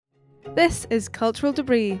This is Cultural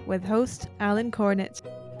Debris with host Alan Cornett.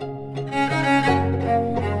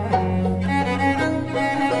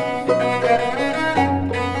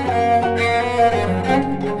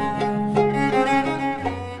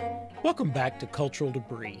 Welcome back to Cultural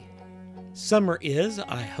Debris. Summer is,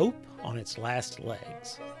 I hope, on its last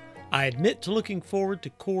legs. I admit to looking forward to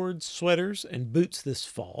cords, sweaters, and boots this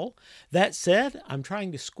fall. That said, I'm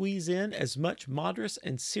trying to squeeze in as much Madras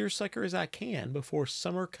and seersucker as I can before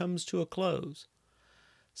summer comes to a close.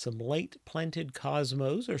 Some late planted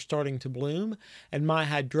cosmos are starting to bloom, and my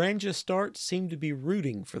hydrangea starts seem to be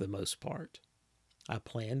rooting for the most part. I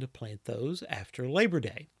plan to plant those after Labor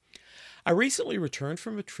Day. I recently returned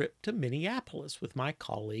from a trip to Minneapolis with my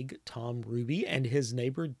colleague Tom Ruby and his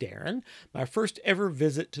neighbor Darren, my first ever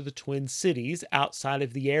visit to the Twin Cities outside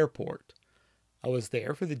of the airport. I was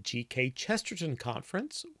there for the G.K. Chesterton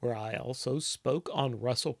Conference, where I also spoke on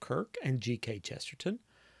Russell Kirk and G.K. Chesterton.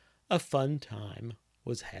 A fun time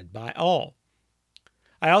was had by all.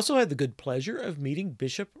 I also had the good pleasure of meeting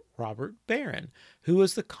Bishop Robert Barron, who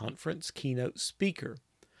was the conference keynote speaker.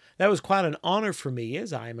 That was quite an honor for me,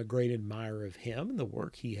 as I am a great admirer of him and the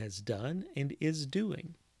work he has done and is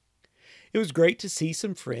doing. It was great to see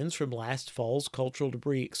some friends from last fall's Cultural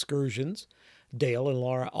Debris excursions. Dale and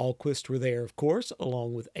Laura Alquist were there, of course,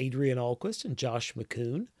 along with Adrian Alquist and Josh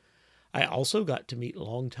McCoon. I also got to meet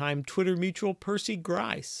longtime Twitter mutual Percy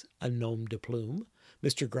Grice, a nom de plume.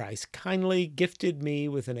 Mr. Grice kindly gifted me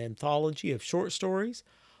with an anthology of short stories,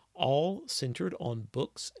 all centered on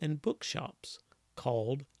books and bookshops,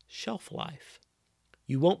 called Shelf Life.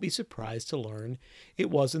 You won't be surprised to learn it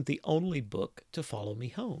wasn't the only book to follow me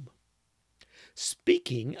home.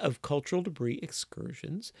 Speaking of Cultural Debris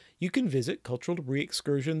excursions, you can visit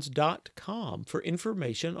culturaldebrisexcursions.com for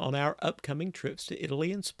information on our upcoming trips to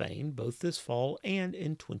Italy and Spain, both this fall and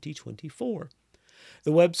in 2024.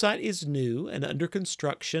 The website is new and under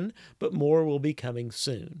construction, but more will be coming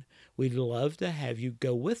soon. We'd love to have you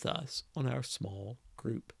go with us on our small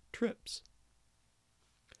group trips.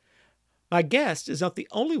 My guest is not the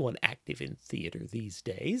only one active in theater these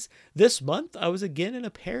days. This month, I was again in a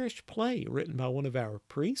parish play written by one of our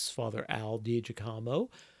priests, Father Al DiGiacomo,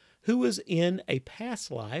 who was in a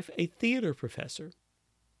past life a theater professor.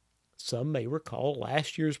 Some may recall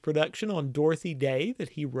last year's production on Dorothy Day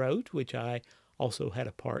that he wrote, which I also had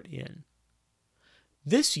a part in.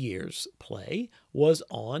 This year's play was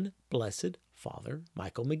on Blessed Father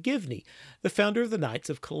Michael McGivney, the founder of the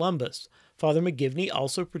Knights of Columbus. Father McGivney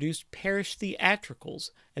also produced parish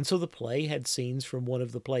theatricals, and so the play had scenes from one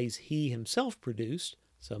of the plays he himself produced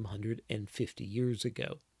some 150 years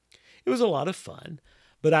ago. It was a lot of fun,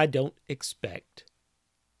 but I don't expect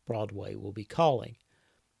Broadway will be calling.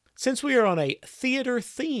 Since we are on a theater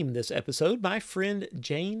theme this episode, my friend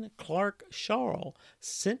Jane Clark Charles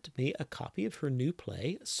sent me a copy of her new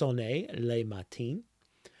play, Sonnez le Matin,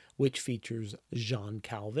 which features Jean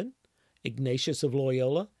Calvin, Ignatius of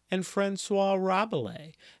Loyola, and Francois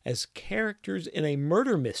Rabelais as characters in a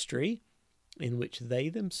murder mystery in which they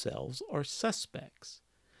themselves are suspects.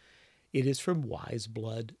 It is from Wise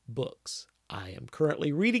Blood Books. I am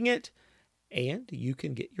currently reading it, and you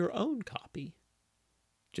can get your own copy.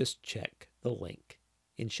 Just check the link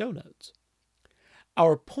in show notes.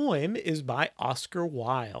 Our poem is by Oscar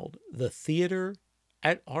Wilde, The Theater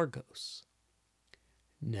at Argos.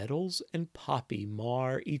 Nettles and poppy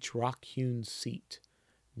mar each rock-hewn seat.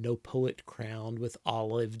 No poet crowned with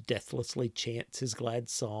olive deathlessly chants his glad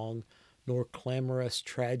song, nor clamorous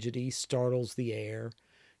tragedy startles the air.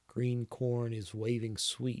 Green corn is waving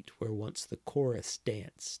sweet where once the chorus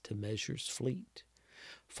danced to measures fleet.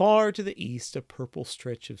 Far to the east a purple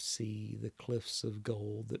stretch of sea, the cliffs of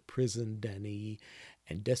gold that prisoned Danae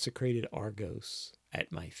and desecrated Argos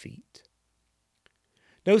at my feet.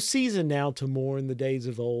 No season now to mourn the days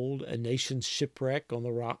of old, a nation's shipwreck on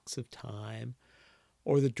the rocks of time,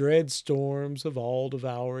 or the dread storms of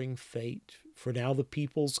all-devouring fate, for now the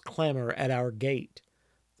peoples clamor at our gate.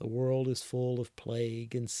 The world is full of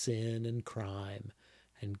plague and sin and crime,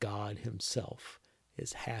 and God himself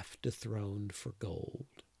is half dethroned for gold.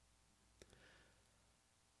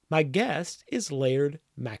 My guest is Laird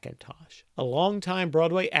Mackintosh, a longtime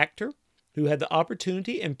Broadway actor who had the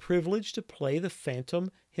opportunity and privilege to play the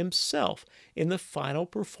Phantom himself in the final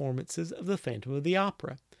performances of The Phantom of the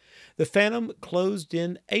Opera. The Phantom closed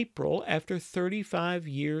in April after 35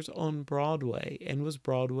 years on Broadway and was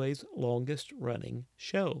Broadway's longest-running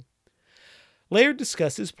show. Laird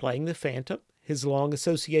discusses playing the Phantom, his long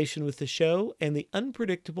association with the show, and the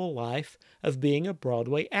unpredictable life of being a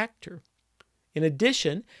Broadway actor. In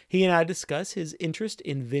addition, he and I discuss his interest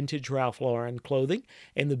in vintage Ralph Lauren clothing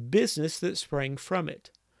and the business that sprang from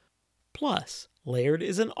it. Plus, Laird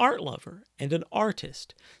is an art lover and an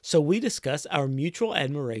artist, so we discuss our mutual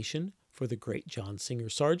admiration for the great John Singer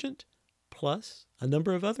Sargent, plus a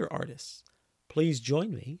number of other artists. Please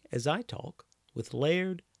join me as I talk with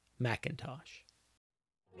Laird Mackintosh.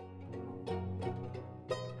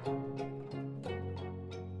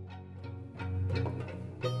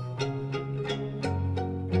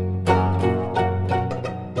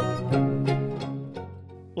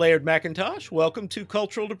 Laird Mackintosh, welcome to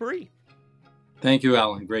Cultural Debris. Thank you,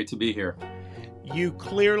 Alan. Great to be here. You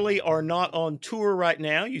clearly are not on tour right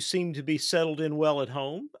now. You seem to be settled in well at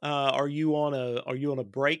home. Are you on a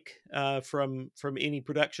break from any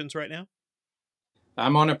productions right now?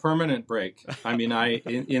 I'm on a permanent break. I mean,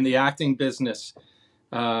 in the acting business,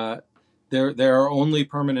 there are only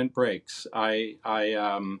permanent breaks.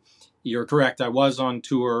 You're correct. I was on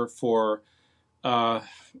tour for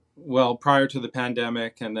prior to the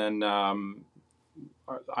pandemic, and then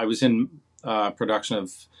I was in production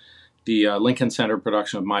of the Lincoln Center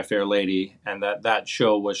production of My Fair Lady, and that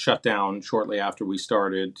show was shut down shortly after we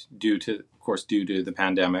started due to the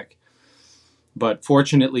pandemic. But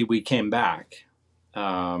fortunately, we came back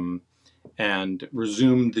and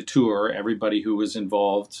resumed the tour. Everybody who was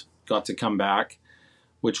involved got to come back,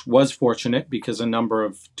 which was fortunate because a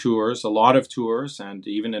lot of tours, and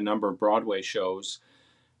even a number of Broadway shows,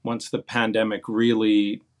 once the pandemic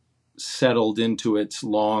really settled into its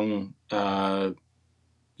long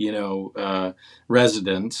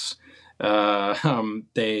residence,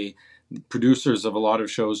 producers of a lot of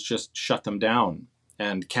shows just shut them down,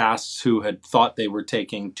 and casts who had thought they were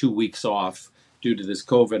taking 2 weeks off due to this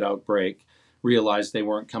COVID outbreak realized they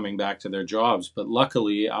weren't coming back to their jobs. But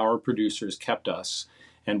luckily, our producers kept us,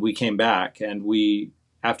 and we came back, and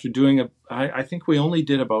after doing I think we only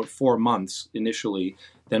did about 4 months initially.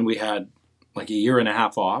 Then we had like a year and a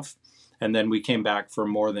half off, and then we came back for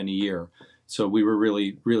more than a year. So we were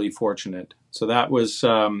really, really fortunate. So that was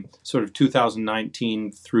sort of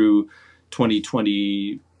 2019 through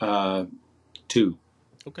 2022.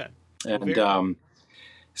 Okay. And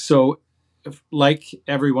so, like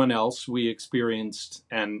everyone else, we experienced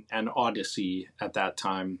an odyssey at that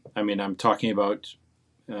time. I mean, I'm talking about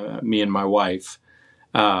me and my wife.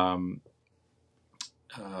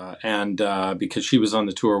 And because she was on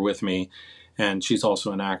the tour with me, and she's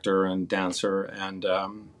also an actor and dancer,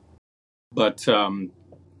 but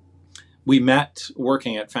we met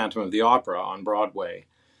working at Phantom of the Opera on Broadway,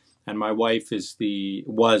 and my wife was the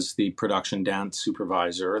production dance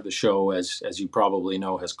supervisor. The show, as you probably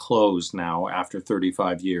know, has closed now after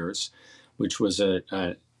 35 years, which was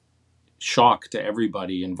a shock to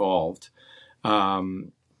everybody involved.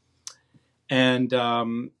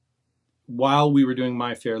 While we were doing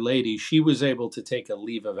My Fair Lady, she was able to take a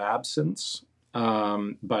leave of absence,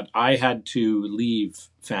 but I had to leave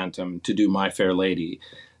Phantom to do My Fair Lady.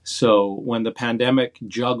 So when the pandemic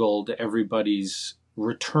juggled everybody's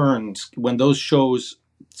returns, when those shows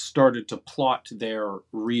started to plot their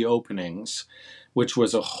reopenings, which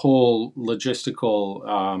was a whole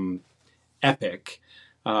logistical epic,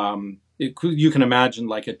 you can imagine,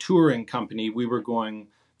 like a touring company, we were going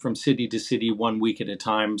from city to city 1 week at a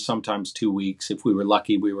time, sometimes 2 weeks. If we were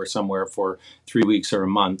lucky, we were somewhere for 3 weeks or a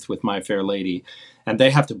month with My Fair Lady. And they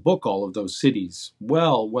have to book all of those cities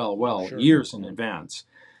Sure. years in advance.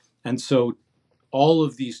 And so all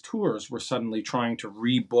of these tours were suddenly trying to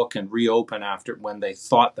rebook and reopen after when they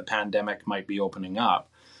thought the pandemic might be opening up.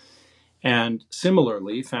 And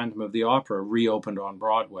similarly, Phantom of the Opera reopened on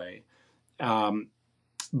Broadway.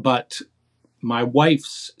 But my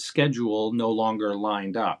wife's schedule no longer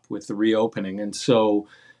lined up with the reopening. And so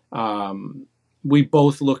we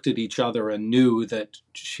both looked at each other and knew that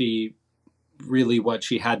what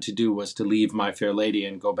she had to do was to leave My Fair Lady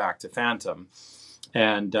and go back to Phantom.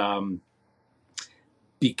 And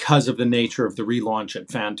because of the nature of the relaunch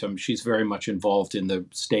at Phantom, she's very much involved in the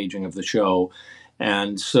staging of the show.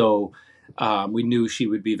 And so we knew she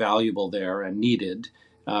would be valuable there and needed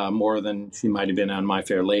more than she might have been on My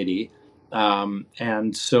Fair Lady.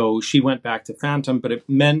 And so she went back to Phantom, but it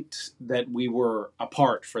meant that we were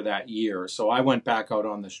apart for that year. So I went back out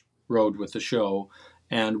on the road with the show,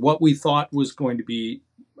 and what we thought was going to be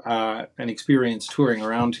an experience touring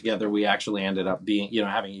around together, we actually ended up being,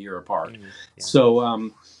 having a year apart. Yeah.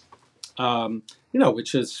 So,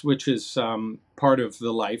 which is part of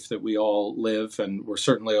the life that we all live, and we're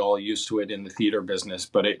certainly all used to it in the theater business.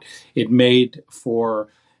 But it made for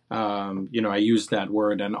I used that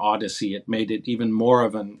word, an odyssey. It made it even more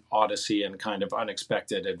of an odyssey and kind of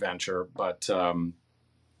unexpected adventure. But and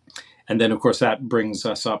then, of course, that brings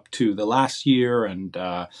us up to the last year, and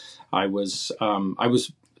I was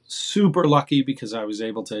super lucky because I was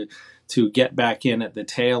able to get back in at the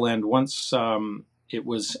tail end. Once it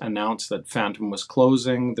was announced that Phantom was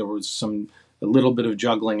closing, there was a little bit of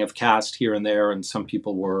juggling of cast here and there, and some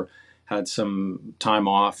people had some time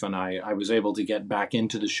off, and I was able to get back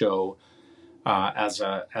into the show as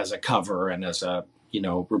a cover and as a,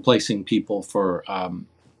 replacing people for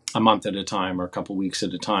a month at a time or a couple weeks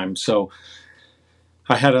at a time. So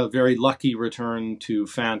I had a very lucky return to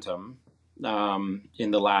Phantom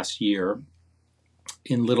in the last year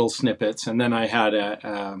in little snippets, and then I had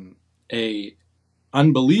a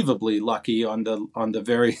unbelievably lucky on the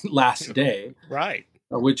very last day, Right.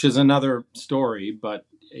 which is another story. But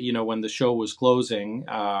when the show was closing,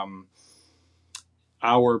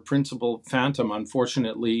 our principal Phantom,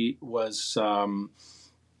 unfortunately, was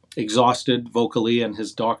exhausted vocally, and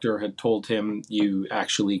his doctor had told him, "You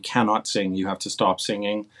actually cannot sing. You have to stop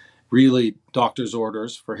singing." Really, doctor's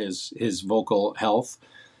orders for his vocal health.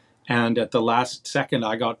 And at the last second,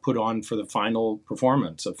 I got put on for the final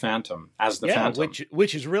performance of Phantom as the Phantom.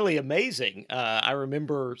 which is really amazing. I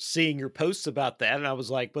remember seeing your posts about that, and I was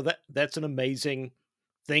like, "Well, that's an amazing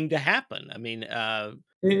thing to happen." I mean,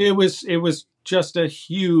 It was just a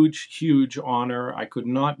huge honor. I could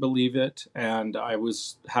not believe it, and I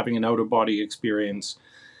was having an out of body experience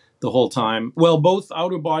the whole time. Well, both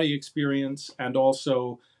out of body experience and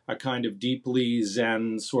also a kind of deeply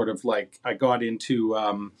Zen sort of, like, I got into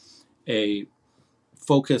a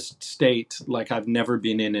focused state like I've never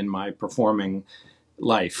been in my performing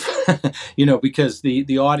life. Because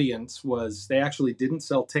the audience they actually didn't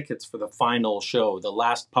sell tickets for the final show. The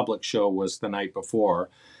last public show was the night before,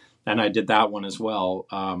 and I did that one as well.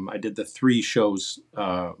 I did the three shows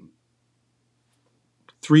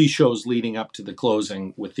leading up to the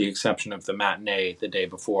closing, with the exception of the matinee the day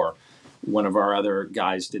before. One of our other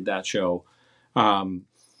guys did that show.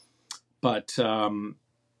 But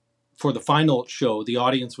for the final show, the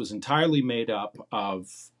audience was entirely made up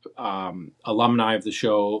of alumni of the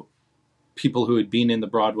show, people who had been in the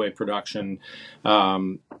Broadway production,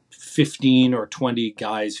 15 or 20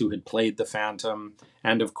 guys who had played the Phantom,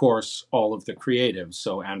 and of course, all of the creatives.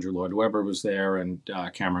 So Andrew Lloyd Webber was there, and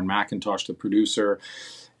Cameron Mackintosh, the producer.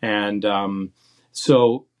 And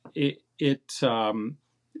so it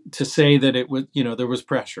to say that it was, there was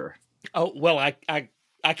pressure. oh well,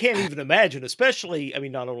 I can't even imagine, especially, I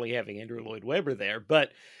mean, not only having Andrew Lloyd Webber there,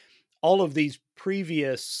 but all of these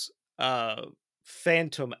previous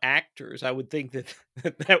Phantom actors. I would think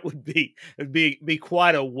that would be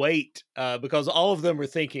quite a weight, because all of them are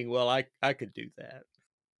thinking, well, I could do that.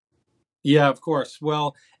 Yeah, of course.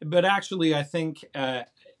 Well, but actually, I think of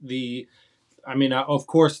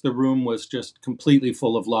course, the room was just completely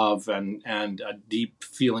full of love and a deep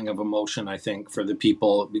feeling of emotion, I think, for the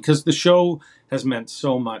people, because the show has meant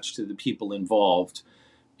so much to the people involved.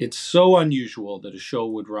 It's so unusual that a show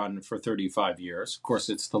would run for 35 years. Of course,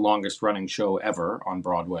 it's the longest running show ever on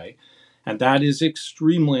Broadway, and that is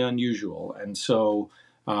extremely unusual. And so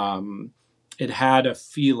it had a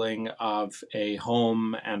feeling of a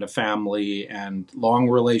home and a family and long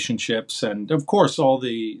relationships, and of course, all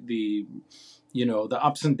the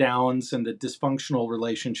ups and downs and the dysfunctional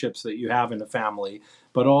relationships that you have in a family,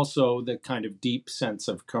 but also the kind of deep sense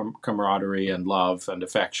of camaraderie and love and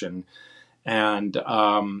affection. And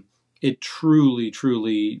it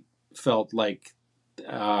truly felt like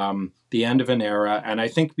the end of an era. And I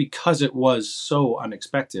think because it was so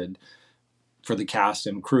unexpected for the cast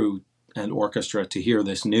and crew and orchestra to hear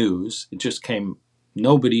this news, it just came.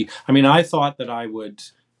 I thought that I would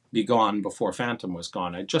be gone before Phantom was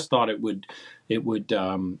gone. I just thought it would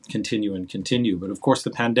continue. But of course, the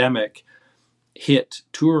pandemic hit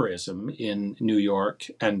tourism in New York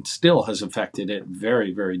and still has affected it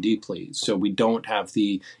very, very deeply. So we don't have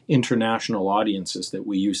the international audiences that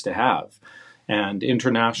we used to have. And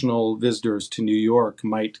international visitors to New York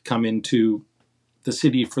might come into the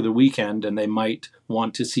city for the weekend, and they might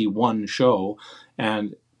want to see one show.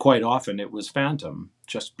 And quite often it was Phantom,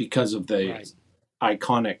 just because of the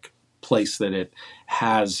iconic place that it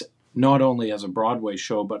has, not only as a Broadway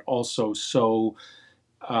show, but also so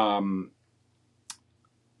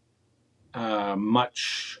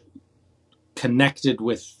much connected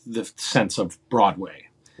with the sense of Broadway.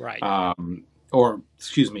 Right. Of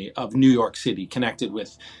New York City, connected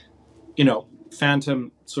with,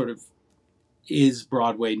 Phantom sort of is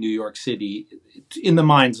Broadway, New York City, in the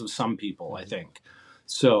minds of some people, I think.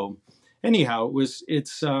 So anyhow,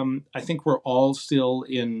 I think we're all still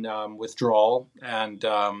in withdrawal and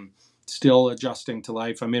still adjusting to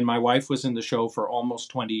life. I mean, my wife was in the show for almost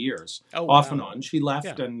 20 years, off and on. She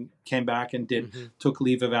left and came back and took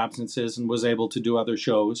leave of absences and was able to do other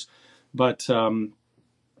shows. But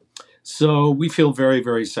So we feel very,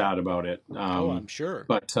 very sad about it. Oh, I'm sure.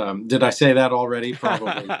 But did I say that already?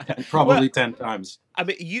 Probably, Well, probably 10 times. I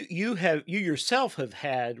mean, you yourself have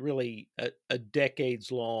had really a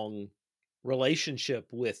decades long relationship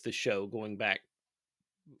with the show, going back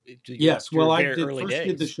Yes, to your well, I very did early first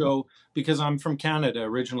did the days. show because I'm from Canada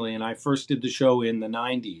originally, and I first did the show in the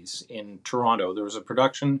 '90s in Toronto. There was a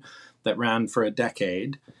production that ran for a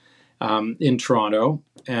decade in Toronto,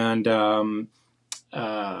 and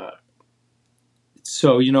uh,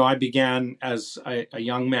 so I began as a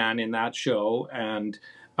young man in that show, and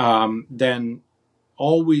then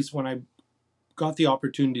always when I got the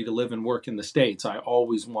opportunity to live and work in the States, I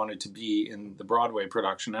always wanted to be in the Broadway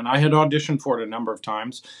production. And I had auditioned for it a number of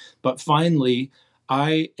times, but finally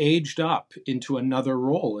I aged up into another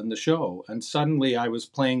role in the show. And suddenly I was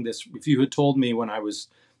playing this. If you had told me when I was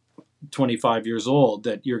 25 years old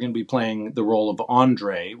that you're going to be playing the role of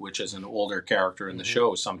Andre, which is an older character in the Mm-hmm.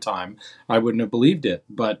 show sometime, I wouldn't have believed it.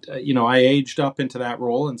 But, I aged up into that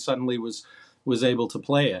role and suddenly was able to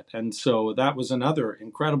play it. And so that was another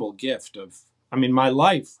incredible gift of, I mean, my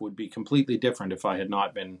life would be completely different if I had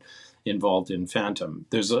not been involved in Phantom.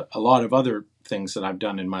 There's a lot of other things that I've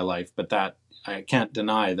done in my life, but that I can't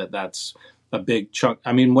deny that that's a big chunk.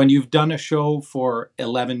 I mean, when you've done a show for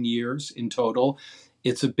 11 years in total,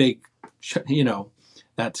 it's a big,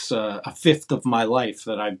 that's a fifth of my life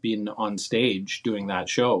that I've been on stage doing that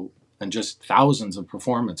show, and just thousands of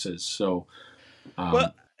performances. So, Well,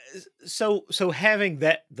 um, so having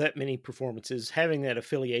that many performances, having that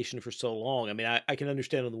affiliation for so long, I mean, I can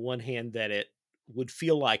understand on the one hand that it would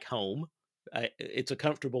feel like home. It's a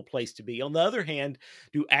comfortable place to be. On the other hand,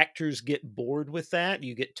 do actors get bored with that? Do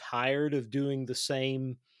you get tired of doing the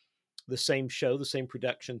same show, the same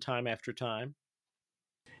production time after time?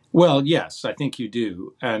 well, yes, I think you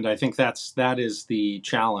do, and I think that is the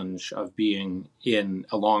challenge of being in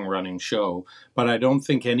a long running show. But I don't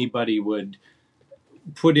think anybody would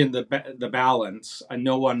put in the balance, and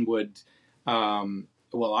no one would.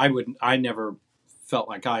 Well, I would. I never felt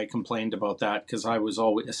like I complained about that because I was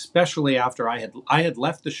always, especially after I had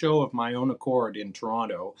left the show of my own accord in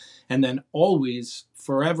Toronto, and then always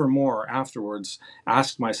forevermore afterwards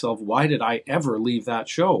asked myself, why did I ever leave that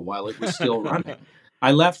show while it was still running?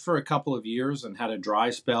 I left for a couple of years and had a dry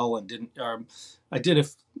spell and didn't. I did a.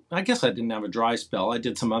 I guess I didn't have a dry spell. I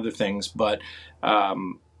did some other things, but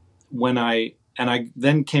um, when I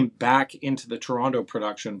then came back into the Toronto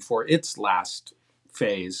production for its last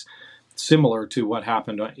phase, similar to what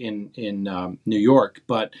happened in New York.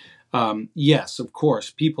 But yes, of course,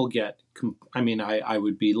 people get. I mean, I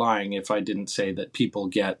would be lying if I didn't say that people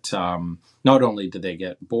get. Not only do they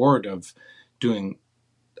get bored doing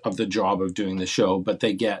of the job of doing the show, but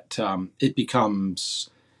they get it becomes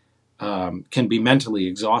can be mentally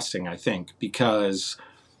exhausting. I think because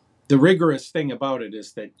the rigorous thing about it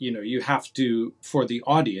is that you have to, for the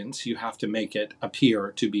audience, you have to make it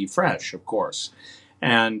appear to be fresh, of course,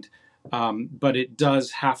 and but it does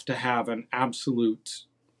have to have an absolute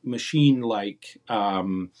machine-like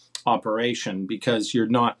operation, because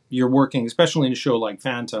you're working, especially in a show like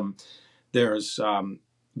Phantom. There's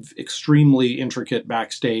extremely intricate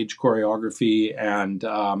backstage choreography, and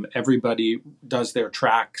everybody does their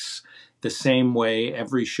tracks the same way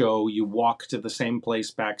every show. You walk to the same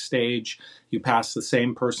place backstage, you pass the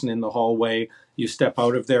same person in the hallway, you step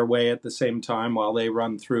out of their way at the same time while they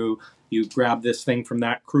run through, you grab this thing from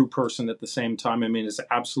that crew person at the same time. I mean, it's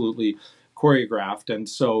absolutely choreographed, and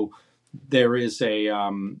so there is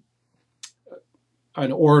an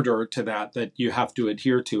order to that you have to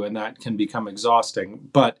adhere to, and that can become exhausting.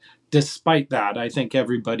 But despite that, I think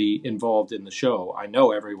everybody involved in the show, I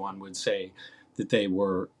know everyone would say that they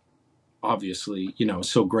were obviously,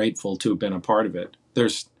 so grateful to have been a part of it.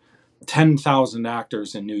 There's 10,000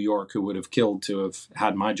 actors in New York who would have killed to have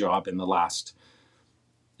had my job in the last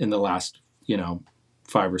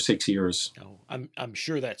 5 or 6 years. Oh, I'm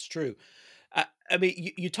sure that's true. I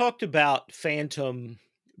mean, you talked about Phantom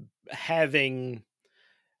having,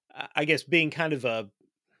 I guess, being kind of a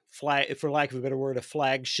flag, for lack of a better word, a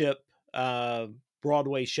flagship uh,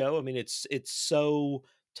 Broadway show. I mean, it's so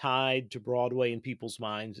tied to Broadway in people's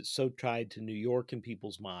minds. It's so tied to New York in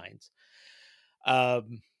people's minds.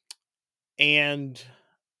 Um, and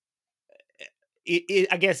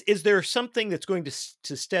I guess, is there something that's going to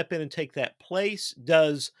step in and take that place?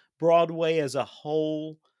 Does Broadway as a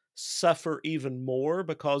whole suffer even more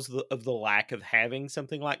because of the lack of having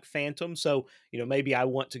something like Phantom? So, maybe I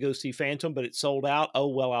want to go see Phantom, but it's sold out. Oh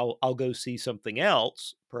well, I'll go see something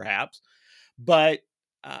else, perhaps. But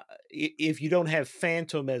if you don't have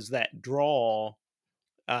Phantom as that draw,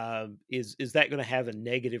 is that going to have a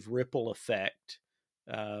negative ripple effect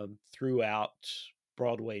throughout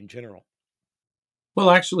Broadway in general. Well,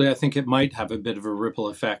 actually, I think it might have a bit of a ripple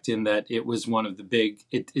effect in that it was one of the big.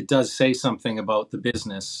 It does say something about the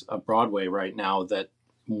business of Broadway right now that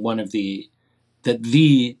one of the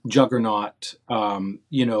juggernaut,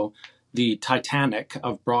 the Titanic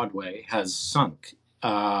of Broadway has sunk,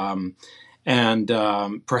 and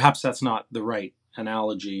perhaps that's not the right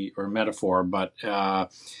analogy or metaphor, but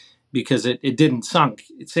because it didn't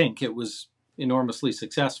sink, it was enormously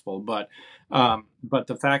successful, but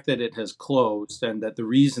the fact that it has closed and that the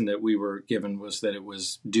reason that we were given was that it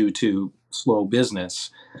was due to slow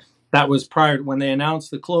business. That was prior when they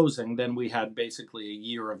announced the closing. Then we had basically a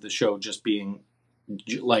year of the show just being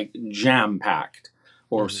like jam packed,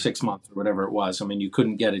 or 6 months or whatever it was. I mean, you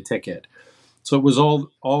couldn't get a ticket, so it was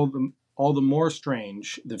all the more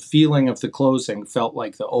strange. The feeling of the closing felt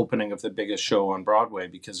like the opening of the biggest show on Broadway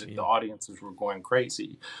because the audiences were going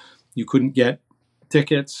crazy. You couldn't get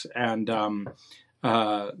tickets, and I'm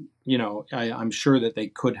sure that they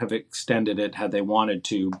could have extended it had they wanted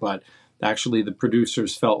to, but actually the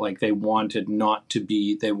producers felt like they wanted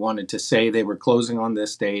to say they were closing on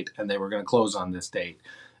this date and they were going to close on this date.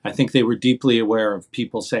 I think they were deeply aware of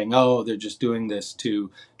people saying, oh, they're just doing this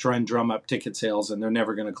to try and drum up ticket sales and they're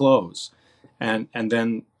never going to close.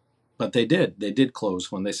 But they did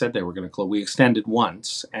close when they said they were going to close. We extended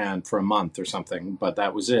once and for a month or something, but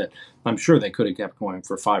that was it. I'm sure they could have kept going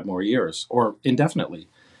for 5 more years or indefinitely.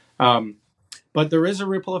 But there is a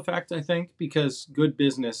ripple effect, I think, because good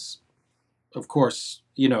business, of course,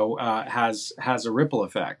 has a ripple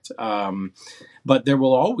effect. But there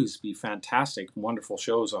will always be fantastic, wonderful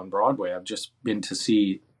shows on Broadway. I've just been to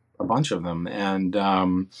see a bunch of them, and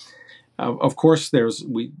of course,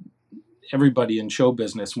 everybody in show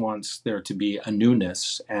business wants there to be a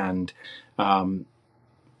newness, and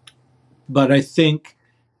but I think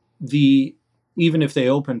even if they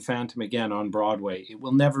open Phantom again on Broadway, it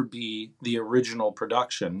will never be the original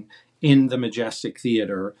production in the Majestic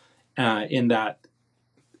Theater, in that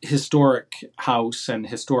historic house and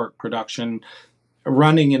historic production,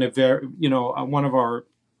 running in a very, one of our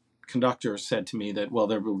conductors said to me that, well,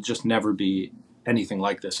 there will just never be anything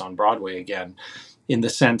like this on Broadway again, in the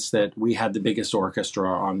sense that we had the biggest orchestra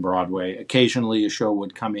on Broadway. Occasionally a show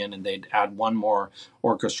would come in and they'd add one more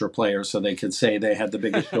orchestra player so they could say they had the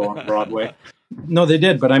biggest show on Broadway. No, they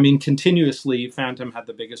did, but I mean, continuously, Phantom had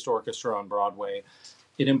the biggest orchestra on Broadway.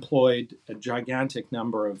 It employed a gigantic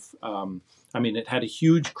number of, it had a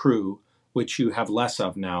huge crew, which you have less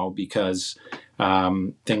of now because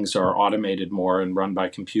things are automated more and run by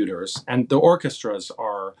computers. And the orchestras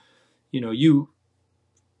are,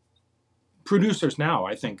 producers now,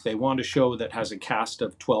 I think they want a show that has a cast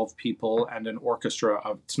of 12 people and an orchestra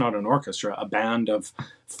it's not an orchestra, a band of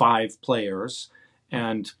 5 players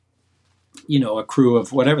and, a crew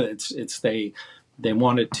of whatever. They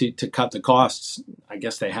wanted to cut the costs. I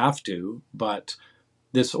guess they have to, but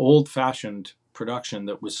this old fashioned production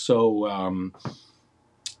that was so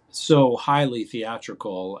highly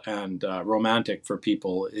theatrical and romantic for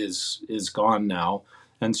people is gone now.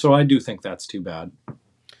 And so I do think that's too bad.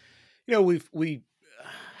 We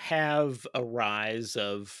have a rise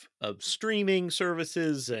of streaming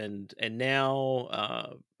services, and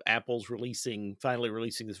now Apple's finally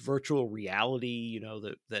releasing this virtual reality,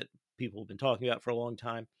 that people have been talking about for a long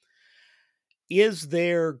time. Is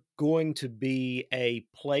there going to be a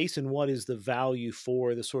place, and what is the value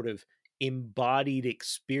for the sort of embodied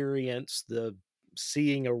experience, the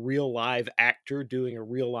seeing a real live actor doing a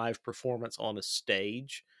real live performance on a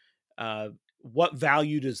stage? What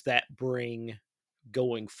value does that bring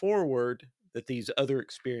going forward that these other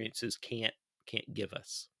experiences can't give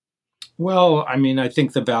us? Well, I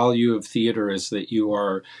think the value of theater is that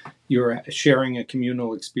you're sharing a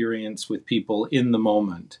communal experience with people in the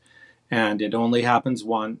moment, and it only happens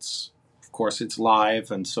once. Of course, it's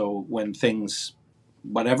live, and so when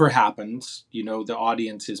whatever happens, the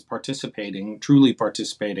audience is truly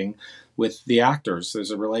participating with the actors.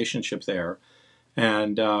 There's a relationship there,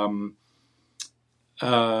 and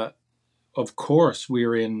of course,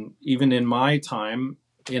 even in my time.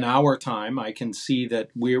 In our time, I can see that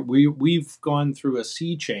we've gone through a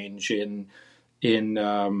sea change in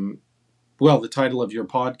the title of your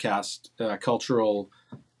podcast, cultural.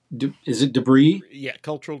 Is it debris? Yeah,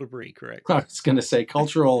 cultural debris. Correct. I was going to say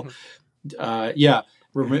cultural. Cultural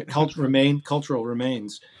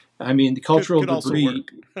remains. I mean, the cultural could debris.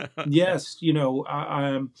 Yes,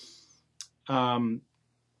 the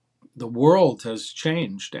world has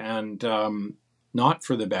changed, and not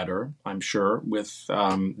for the better, I'm sure, with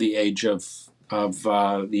the age of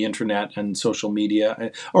the internet and social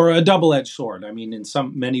media, or a double-edged sword. I mean, in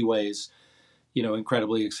many ways,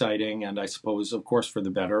 incredibly exciting, and I suppose, of course, for the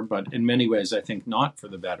better, but in many ways, I think not for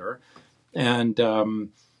the better. And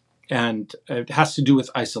and it has to do with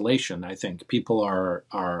isolation. I think people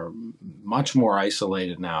are much more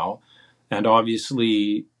isolated now, and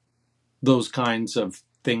obviously, those kinds of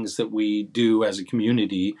things that we do as a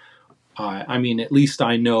community. I mean, at least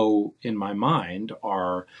I know in my mind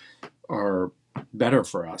are better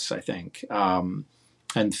for us, I think.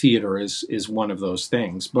 And theater is one of those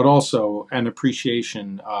things, but also an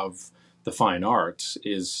appreciation of the fine arts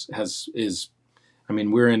is. I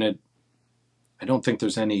mean, we're in a. I don't think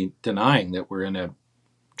there's any denying that we're in a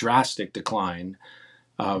drastic decline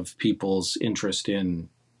of people's interest in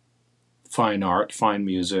fine art, fine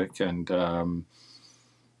music, and I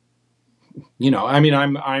mean,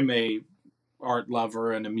 I'm a art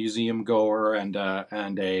lover and a museum goer and a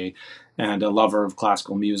lover of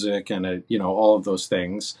classical music and all of those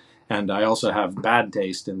things. And I also have bad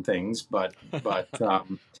taste in things, but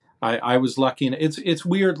I was lucky. And it's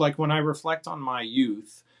weird. Like when I reflect on my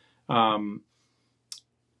youth, um,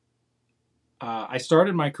 I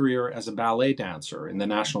started my career as a ballet dancer in the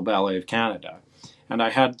National Ballet of Canada. And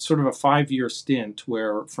I had sort of a 5-year stint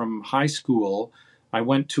where from high school, I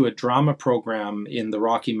went to a drama program in the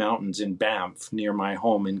Rocky Mountains in Banff, near my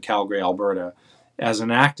home in Calgary, Alberta, as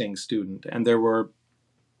an acting student. And there was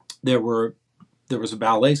a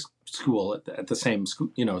ballet school at the same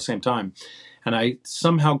school, same time. And I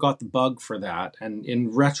somehow got the bug for that. And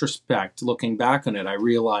in retrospect, looking back on it, I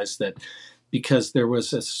realized that because there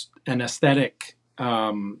was an aesthetic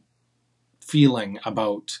feeling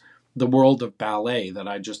about the world of ballet that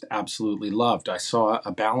I just absolutely loved. I saw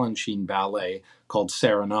a Balanchine ballet called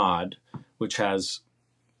Serenade, which has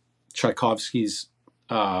Tchaikovsky's,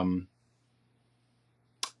 I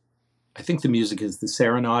think the music is the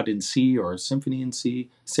Serenade in C or Symphony in C.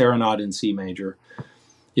 Serenade in C major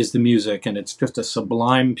is the music, and it's just a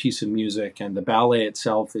sublime piece of music. And the ballet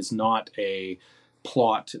itself is not a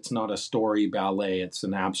plot, it's not a story ballet, it's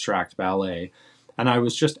an abstract ballet. And I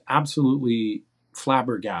was just absolutely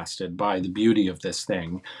flabbergasted by the beauty of this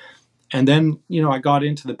thing. And then, I got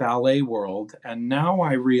into the ballet world, and now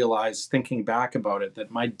I realize, thinking back about it,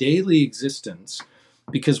 that my daily existence,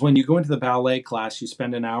 because when you go into the ballet class, you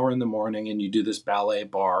spend an hour in the morning and you do this ballet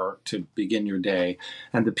bar to begin your day,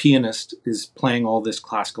 and the pianist is playing all this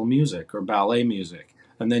classical music or ballet music.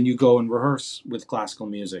 And then you go and rehearse with classical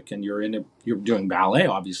music, and you're doing ballet,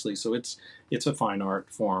 obviously, so it's a fine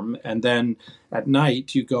art form. And then at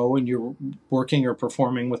night you go and you're working or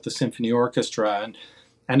performing with the symphony orchestra,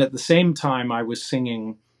 and at the same time I was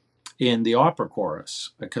singing in the opera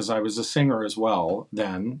chorus because I was a singer as well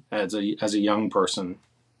then as a young person.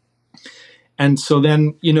 And so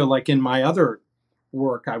then, like in my other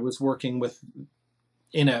work, I was working with,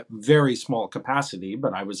 in a very small capacity,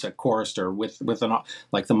 but I was a chorister with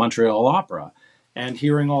like the Montreal Opera, and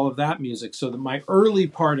hearing all of that music. So that my early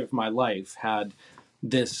part of my life had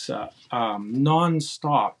this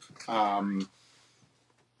nonstop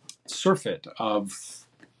surfeit of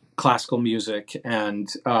classical music and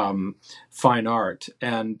fine art,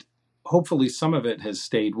 and hopefully some of it has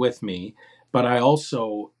stayed with me. But I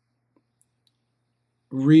also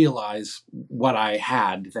realize what I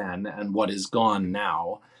had then and what is gone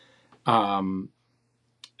now. And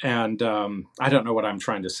I don't know what I'm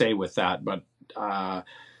trying to say with that, but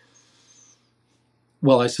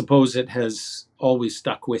well, I suppose it has always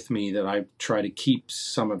stuck with me that I try to keep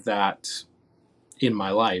some of that in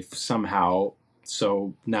my life somehow.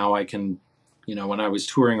 So now I can, when I was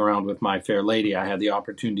touring around with My Fair Lady, I had the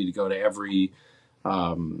opportunity to go to every,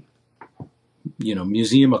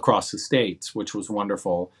 museum across the States, which was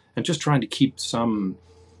wonderful, and just trying to keep some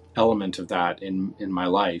element of that in my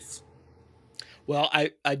life. Well,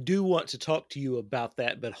 I do want to talk to you about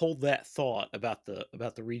that, but hold that thought about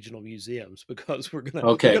the regional museums, because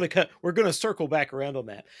Okay. we're gonna circle back around on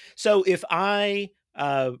that. So if I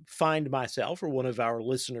find myself, or one of our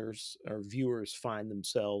listeners or viewers find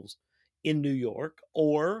themselves in New York,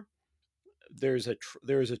 or there's a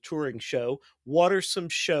touring show, what are some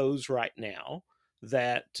shows right now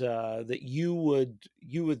that you would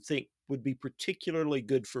think would be particularly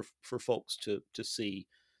good for folks to see,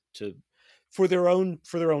 to for their own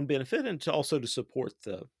benefit, and to also to support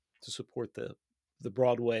the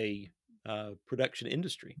Broadway production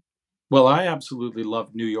industry? Well, I absolutely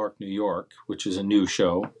loved New York, New York, which is a new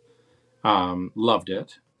show. Loved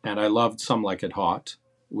it, and I loved Some Like It Hot,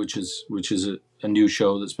 which is a new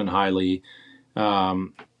show that's been highly.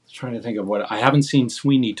 Trying to think of what I haven't seen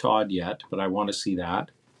Sweeney Todd yet, but I want to see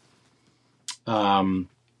that.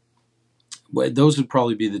 Those would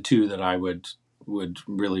probably be the two that I would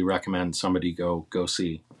really recommend somebody go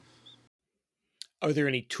see. Are there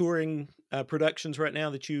any touring productions right now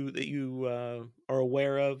that you are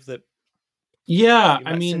aware of that Yeah, you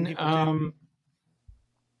I might send mean, people to?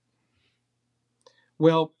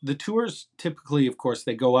 well, the tours typically, of course,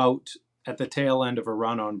 they go out at the tail end of a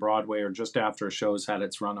run on Broadway or just after a show's had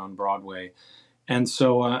its run on Broadway. And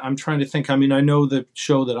so I'm trying to think. I mean, I know the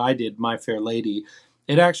show that I did, My Fair Lady,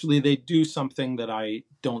 it actually, they do something that I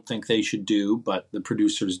don't think they should do, but the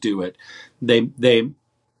producers do it. They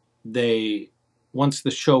once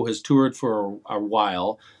the show has toured for a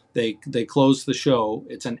while, they close the show.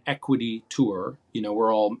 It's an equity tour. You know,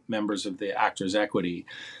 we're all members of the Actors Equity,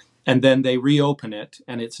 and then they reopen it,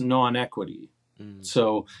 and it's non-equity.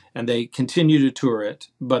 So, and they continue to tour it,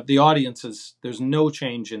 but the audiences, there's no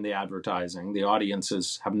change in the advertising. The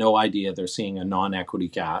audiences have no idea they're seeing a non-equity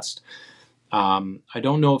cast. I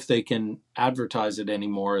don't know if they can advertise it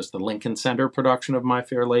anymore as the Lincoln Center production of My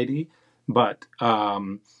Fair Lady, but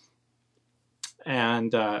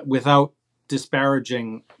without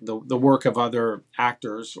disparaging the work of other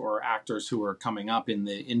actors or actors who are coming up in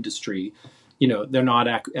the industry, you know, they're not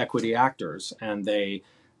equity actors, and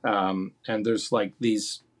and there's like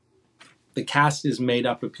these. The cast is made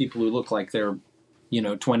up of people who look like they're,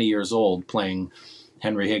 20 years old, playing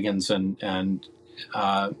Henry Higgins and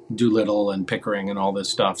Doolittle and Pickering and all this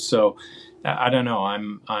stuff. So I don't know.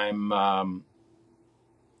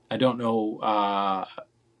 I don't know.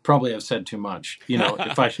 Probably I've said too much.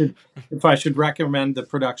 If I should recommend the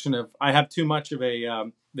production of, I have too much of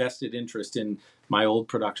a vested interest in my old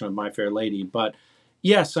production of My Fair Lady. But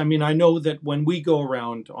yes, I mean, I know that when we go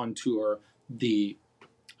around on tour, the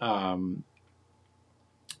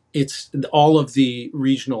it's all of the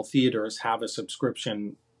regional theaters have a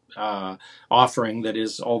subscription offering that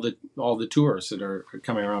is all the tours that are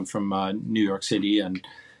coming around from New York City and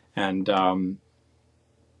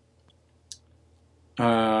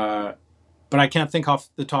but I can't think off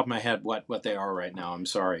the top of my head what they are right now. I'm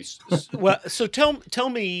sorry. Well, so tell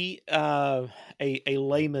me, a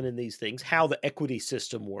layman in these things, how the equity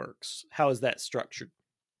system works. How is that structured?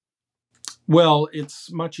 Well,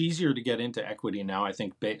 it's much easier to get into equity now. I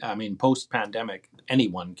think. I mean, post-pandemic,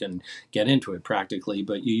 anyone can get into it practically.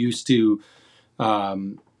 But you used to. There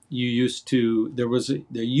used to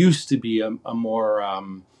be a more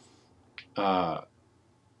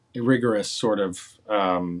rigorous sort of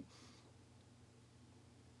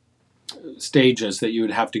stages that you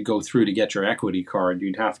would have to go through to get your equity card.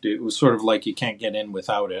 It was sort of like you can't get in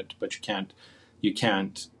without it, but you can't you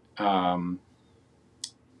can't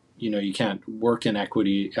work in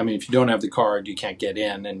equity. I mean, if you don't have the card, you can't get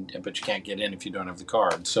in, but you can't get in if you don't have the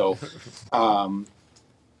card. So,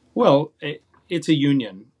 well, it's a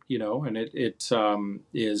union, and it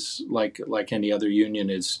is like any other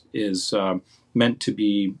union is meant to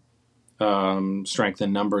be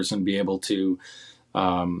strengthen numbers and be able to.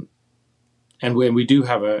 And when we do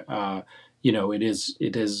have it is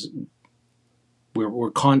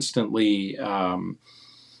we're constantly.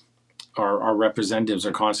 Our representatives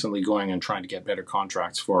are constantly going and trying to get better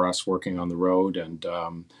contracts for us, working on the road, and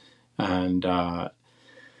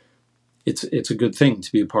it's a good thing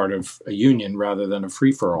to be a part of a union rather than a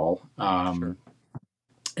free for all. Sure.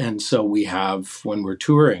 And so we have, when we're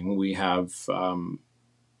touring, we have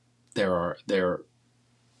there's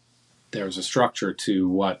a structure to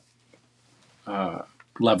what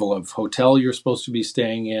level of hotel you're supposed to be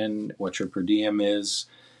staying in, what your per diem is.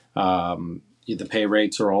 The pay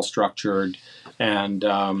rates are all structured, and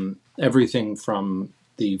everything from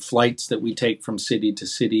the flights that we take from city to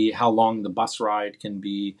city, how long the bus ride can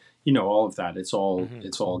be, all of that. It's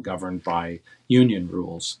all governed by union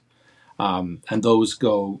rules, and those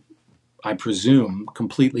go, I presume,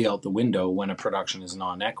 completely out the window when a production is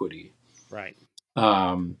non-equity. Right.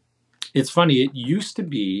 It's funny. It used to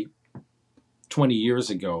be 20 years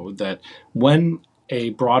ago that when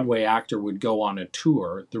a Broadway actor would go on a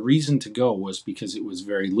tour, the reason to go was because it was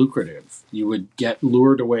very lucrative. You would get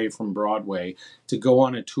lured away from Broadway to go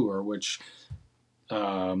on a tour, which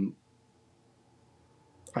I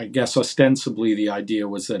guess ostensibly the idea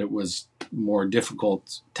was that it was more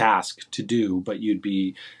difficult task to do, but you'd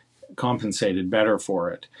be compensated better for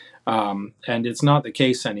it. And it's not the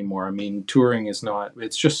case anymore. I mean, touring is not,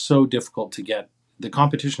 it's just so difficult to get. The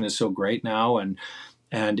competition is so great now, and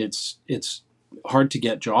it's hard to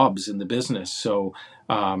get jobs in the business. So,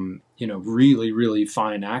 really, really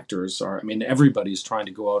fine actors are, I mean, everybody's trying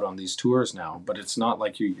to go out on these tours now, but it's not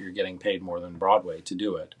like you're getting paid more than Broadway to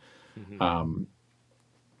do it. Mm-hmm.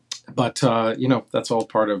 But that's all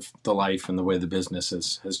part of the life and the way the business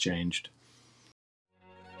has changed.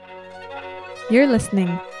 You're listening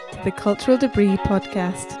to the Cultural Debris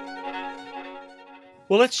podcast.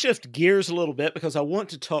 Well, let's shift gears a little bit because I want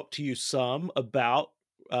to talk to you some about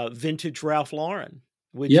vintage Ralph Lauren,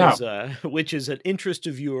 which Yeah. is which is an interest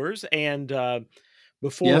of yours. And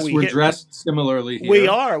before Yes, we we're hit, dressed similarly we here.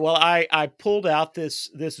 are. Well, I pulled out this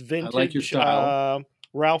I like your vintage style.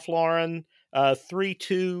 Ralph Lauren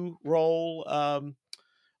 3-2 roll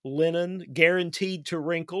linen, guaranteed to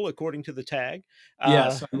wrinkle according to the tag.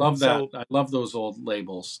 Yes, I love that. So I love those old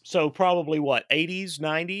labels. so probably what, 80s,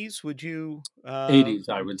 90s? Would you? 80s,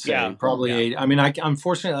 I would say. Yeah, Probably yeah, 80. I mean,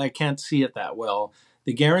 unfortunately I can't see it that well.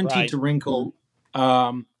 The guaranteed right, to wrinkle,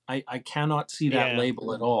 I cannot see that yeah.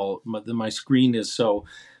 label at all. My screen is so.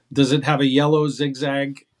 Does it have a yellow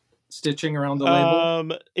zigzag stitching around the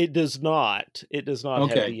label? It does not. It does not have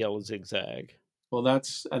the Okay. yellow zigzag. Well,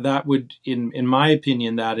 that would, in my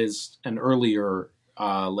opinion, that is an earlier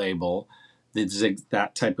label,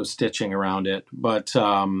 that type of stitching around it. But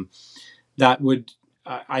that would,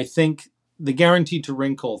 I think, the guaranteed to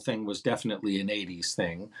wrinkle thing was definitely an '80s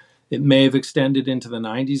thing. It may have extended into the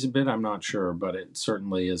 '90s a bit. I'm not sure, but it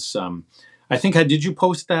certainly is. I think I did. You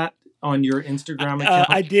post that on your Instagram I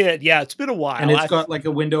account, did. Yeah, it's been a and while. it's got like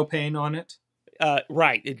a window pane on it.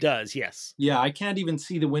 Right, it does. Yes. Yeah, I can't even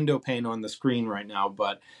see the window pane on the screen right now,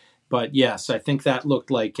 but yes, I think that looked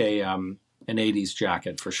like a an '80s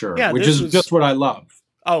jacket for sure, Yeah, which this is was. just what I love.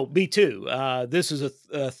 Oh, me too. This is a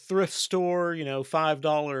thrift store.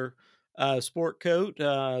 $5 sport coat.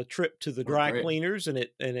 Trip to the Oh, dry great. cleaners, and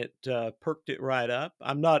it perked it right up.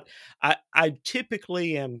 I'm not. I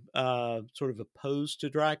typically am sort of opposed to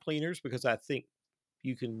dry cleaners because I think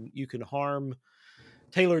you can harm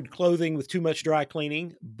tailored clothing with too much dry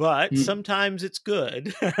cleaning, but Mm. sometimes it's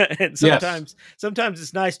good, and Yes, sometimes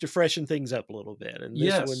it's nice to freshen things up a little bit. And this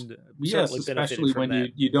yes, one yes, certainly benefited especially from when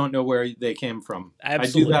that. you don't know where they came from. I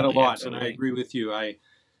do that a Absolutely, lot, and I absolutely. agree with you. I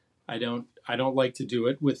don't like to do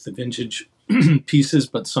it with the vintage pieces,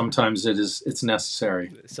 but sometimes it's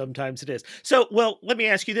necessary. Sometimes it is. So, well, let me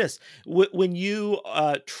ask you this: when you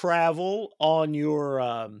travel on your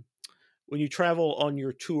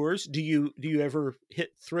tours, do you ever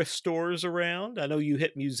hit thrift stores around? I know you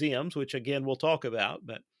hit museums, which again we'll talk about,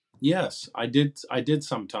 but Yes, I did. I did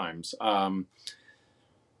sometimes. I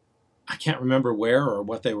can't remember where or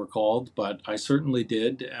what they were called, but I certainly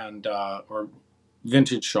did, and or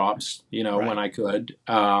vintage shops, when right. I could.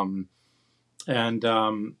 And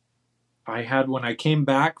I had when I came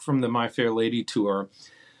back from the My Fair Lady tour,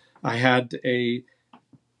 I had a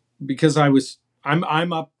because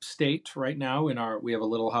I'm upstate right now we have a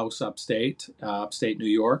little house upstate New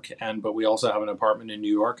York, but we also have an apartment in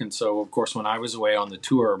New York, and so of course when I was away on the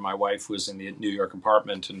tour, my wife was in the New York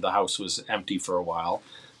apartment, and the house was empty for a while,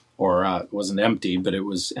 or it wasn't empty, but it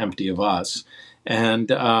was empty of us.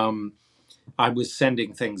 And I was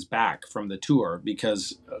sending things back from the tour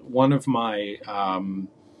because one of my,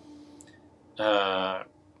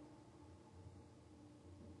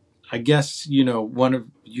 I guess,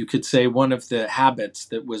 you could say one of the habits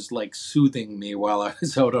that was like soothing me while I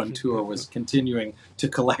was out on tour was continuing to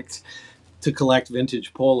collect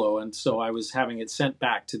vintage polo, and so I was having it sent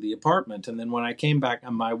back to the apartment. And then when I came back,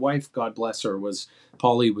 and my wife, God bless her,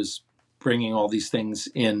 Polly was bringing all these things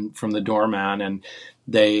in from the doorman, and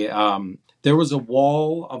they there was a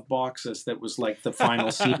wall of boxes that was like the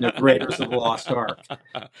final scene of Raiders of the Lost Ark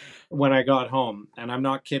when I got home, and I'm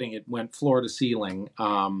not kidding, it went floor to ceiling.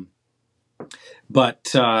 But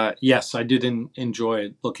yes, I did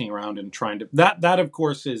enjoy looking around and trying to that of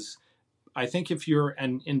course is, I think, if you're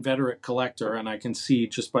an inveterate collector, and I can see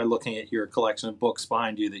just by looking at your collection of books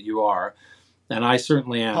behind you that you are, and I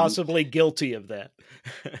certainly am. Possibly guilty of that.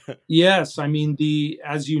 Yes, I mean,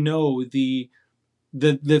 as you know, the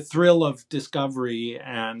thrill of discovery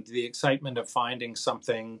and the excitement of finding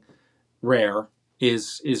something rare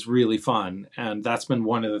is really fun, and that's been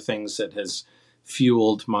one of the things that has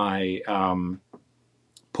fueled my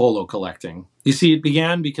polo collecting. You see, it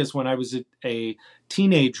began because when I was a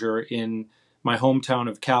teenager in my hometown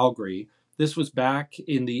of Calgary, this was back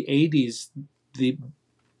in the '80s, the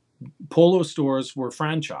polo stores were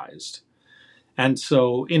franchised. And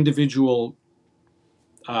so individual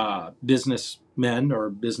businessmen or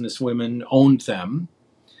businesswomen owned them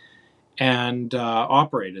and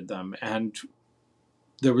operated them. And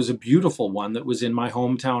there was a beautiful one that was in my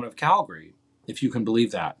hometown of Calgary, if you can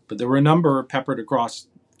believe that. But there were a number peppered across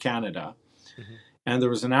Canada. Mhm. And there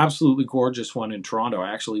was an absolutely gorgeous one in Toronto.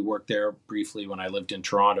 I actually worked there briefly when I lived in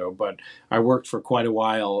Toronto, but I worked for quite a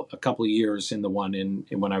while, a couple of years in the one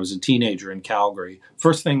when I was a teenager in Calgary.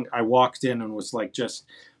 First thing I walked in and was like, just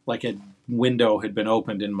like a window had been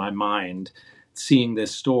opened in my mind, seeing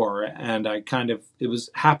this store. And it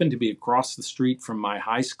happened to be across the street from my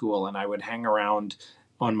high school, and I would hang around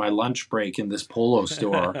on my lunch break in this polo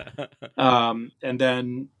store. And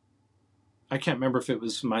then I can't remember if it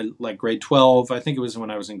was my grade 12. I think it was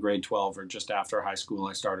when I was in grade 12 or just after high school,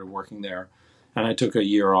 I started working there. And I took a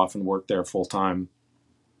year off and worked there full time.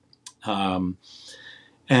 And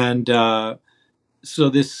so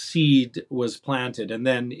this seed was planted. And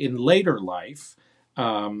then in later life,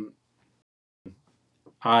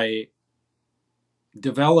 I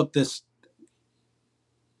developed this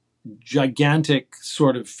gigantic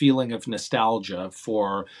sort of feeling of nostalgia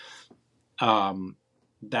for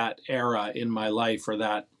that era in my life, or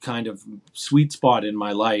that kind of sweet spot in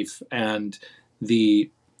my life, and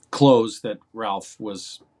the clothes that Ralph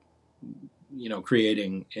was,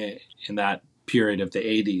 creating in that period of the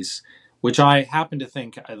 80s, which I happen to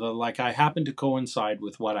think, I happen to coincide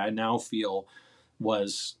with what I now feel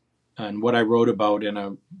was, and what I wrote about in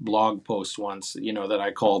a blog post once, that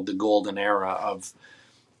I called the golden era of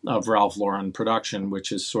Ralph Lauren production,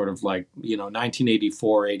 which is sort of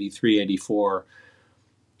 1984, 83, 84.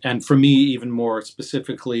 And for me, even more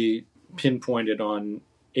specifically pinpointed on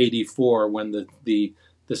 84, when the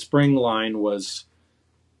spring line was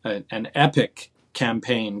an epic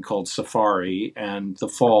campaign called Safari, and the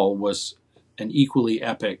fall was an equally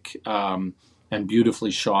epic and beautifully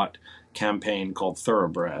shot campaign called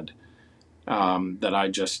Thoroughbred. And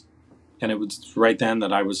it was right then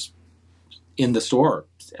that I was in the store,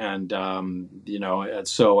 and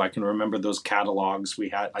so I can remember those catalogs we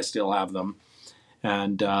had. I still have them,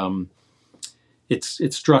 and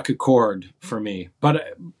it struck a chord for me.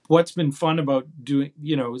 But what's been fun about doing,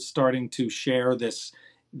 starting to share this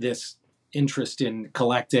interest in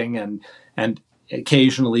collecting, and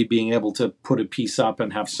occasionally being able to put a piece up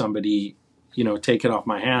and have somebody, take it off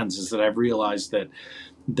my hands, is that I've realized that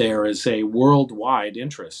there is a worldwide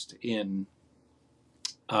interest in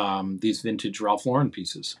these vintage Ralph Lauren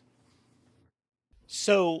pieces.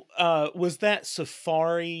 So, was that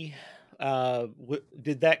Safari?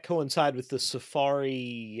 Did that coincide with the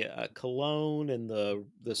Safari cologne and the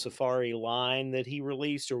Safari line that he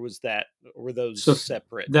released, or were those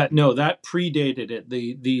separate? That predated it.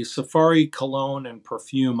 The Safari cologne and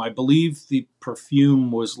perfume, I believe the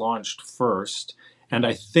perfume was launched first, and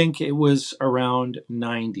I think it was around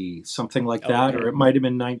 90, something like that, or it might have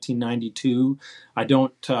been 1992. I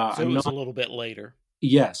don't. So it was a little bit later.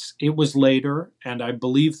 Yes, it was later, and I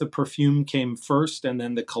believe the perfume came first, and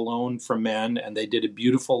then the cologne for men, and they did a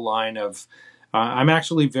beautiful line of. I'm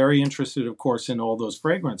actually very interested, of course, in all those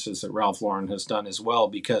fragrances that Ralph Lauren has done as well,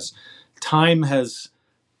 because time has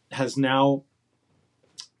now.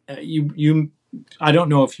 I don't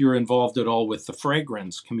know if you're involved at all with the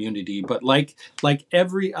fragrance community, but like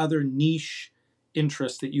every other niche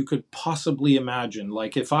interest that you could possibly imagine,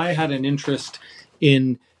 like if I had an interest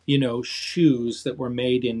in shoes that were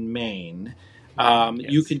made in Maine, yes.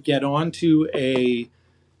 You could get onto a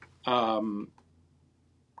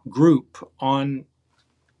group online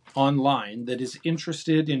that is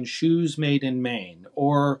interested in shoes made in Maine,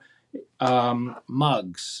 or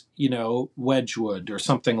mugs, Wedgwood or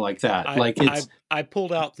something like that. I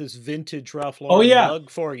pulled out this vintage Ralph Lauren mug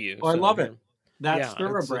for you. I love it. That's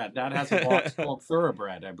Thoroughbred. That has a box called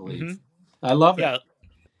Thoroughbred, I believe. Mm-hmm. I love it. Yeah.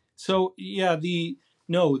 So the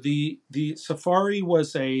Safari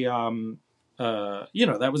was a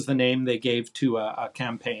that was the name they gave to a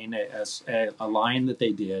campaign, as a line that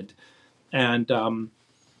they did, and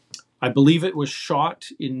I believe it was shot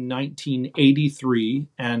in 1983,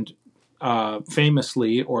 and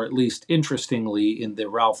famously, or at least interestingly, in the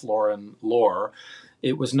Ralph Lauren lore,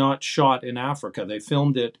 it was not shot in Africa. They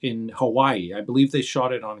filmed it in Hawaii. I believe they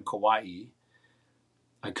shot it on Kauai.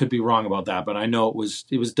 I could be wrong about that, but I know it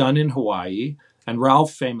was done in Hawaii. And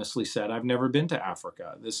Ralph famously said, "I've never been to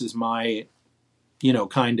Africa. This is my,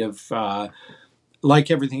 kind of like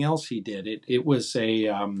everything else he did. It was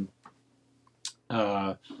a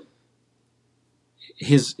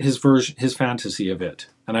his version, his fantasy of it."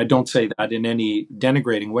 And I don't say that in any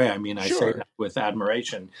denigrating way. I mean, I say that with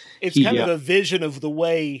admiration. It's kind of a vision of the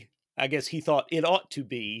way, I guess, he thought it ought to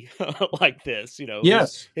be like this,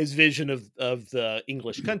 Yes. His vision of the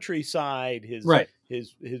English countryside, his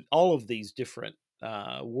all of these different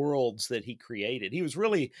worlds that he created. He was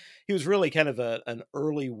really kind of an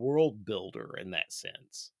early world builder in that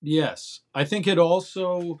sense. Yes. I think it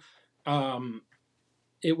also,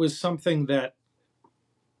 it was something that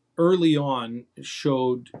early on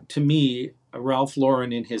showed to me Ralph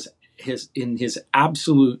Lauren in his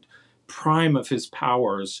absolute prime of his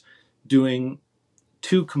powers, doing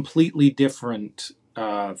two completely different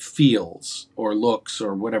feels or looks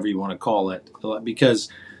or whatever you want to call it, because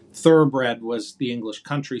Thoroughbred was the English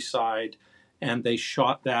countryside, and they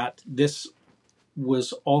shot this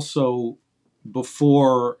was also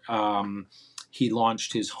before he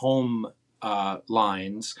launched his home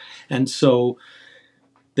lines. And so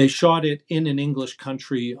they shot it in an English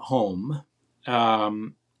country home.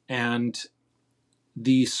 And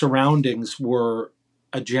the surroundings were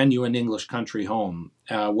a genuine English country home,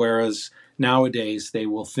 whereas nowadays they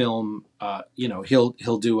will film.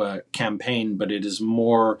 He'll do a campaign, but it is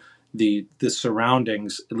more the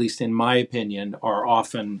surroundings. At least in my opinion, are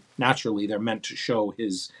often naturally they're meant to show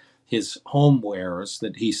his home wares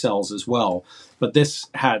that he sells as well. But this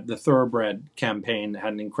had the Thoroughbred campaign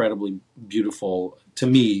had an incredibly beautiful, to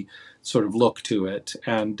me, sort of look to it,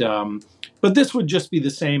 and but this would just be the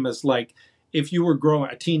same as like if you were growing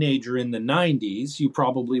a teenager in the 90s, you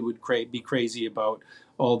probably would be crazy about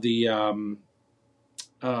all the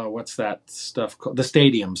what's that stuff called? The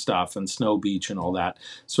stadium stuff and Snow Beach and all that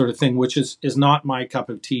sort of thing, which is not my cup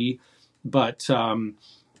of tea. But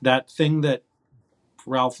that thing that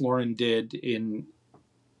Ralph Lauren did in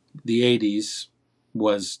the 80s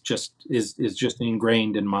was just is just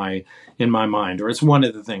ingrained in my mind, or it's one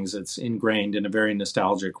of the things that's ingrained in a very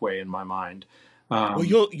nostalgic way in my mind. Well,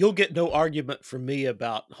 you'll get no argument from me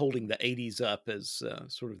about holding the '80s up as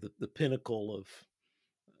sort of the pinnacle of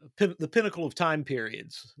the pinnacle of time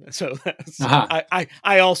periods. So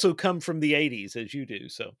I also come from the '80s as you do.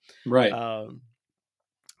 So right.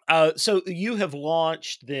 So you have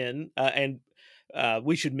launched then, and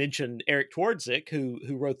we should mention Eric Twardzik,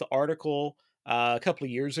 who wrote the article a couple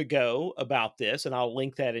of years ago about this, and I'll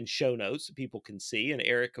link that in show notes so people can see. And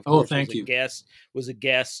Eric, of course, Thank you. Was a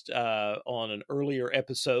guest on an earlier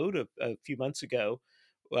episode a few months ago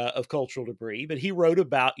of Cultural Debris, but he wrote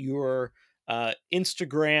about your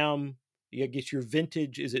Instagram. I guess your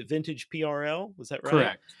vintage, is it Vintage PRL? Was that right?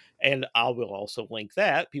 Correct. And I will also link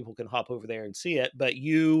that. People can hop over there and see it. But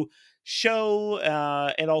you show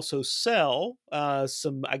and also sell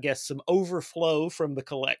some overflow from the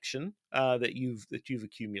collection that you've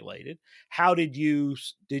accumulated. How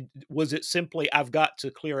was it simply I've got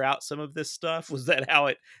to clear out some of this stuff? Was that how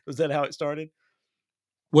it started?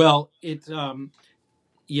 Well,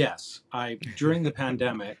 yes. During the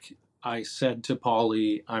pandemic, I said to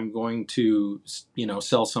Polly, I'm going to,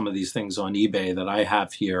 sell some of these things on eBay that I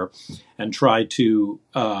have here and try to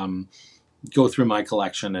go through my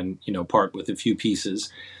collection and, part with a few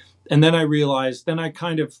pieces. And then I realized, then I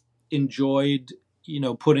kind of enjoyed,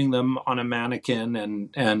 putting them on a mannequin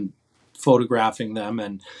and photographing them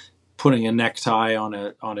and putting a necktie on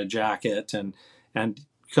a jacket and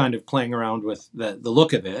kind of playing around with the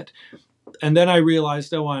look of it. And then I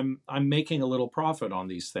realized, I'm making a little profit on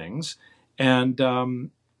these things. And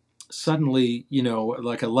suddenly,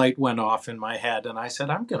 like a light went off in my head, and I said,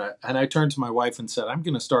 and I turned to my wife and said, I'm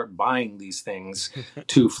going to start buying these things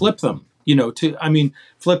to flip them.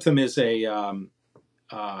 Flip them is a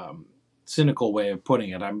cynical way of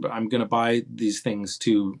putting it. I'm going to buy these things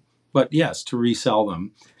to resell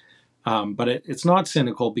them. But it's not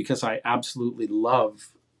cynical because I absolutely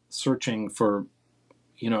love searching for,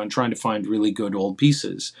 and trying to find really good old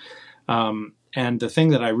pieces. And the thing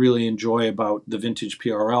that I really enjoy about the Vintage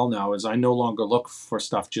PRL now is I no longer look for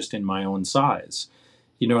stuff just in my own size.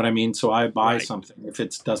 You know what I mean? So I buy something if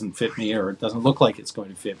it doesn't fit me or it doesn't look like it's going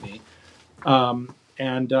to fit me. So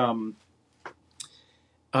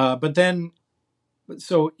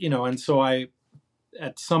I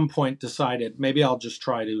at some point decided maybe I'll just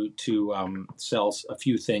try to sell a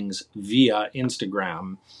few things via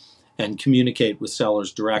Instagram and communicate with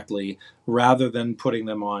sellers directly rather than putting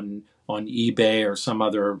them on eBay or some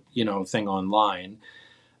other, thing online.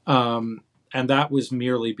 And that was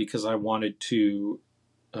merely because I wanted to,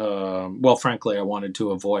 frankly, I wanted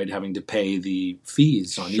to avoid having to pay the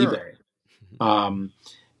fees on eBay.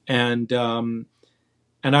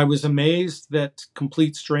 And I was amazed that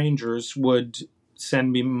complete strangers would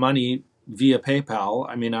send me money via PayPal.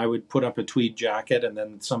 I mean, I would put up a tweed jacket and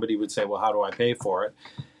then somebody would say, well, how do I pay for it?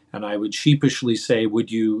 And I would sheepishly say,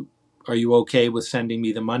 are you okay with sending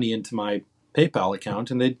me the money into my PayPal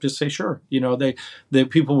account? And they'd just say, sure. The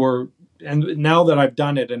people were, and now that I've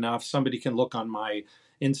done it enough, somebody can look on my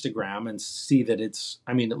Instagram and see that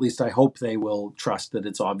at least I hope they will trust that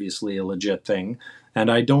it's obviously a legit thing.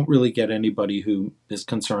 And I don't really get anybody who is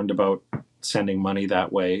concerned about sending money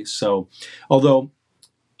that way. So, although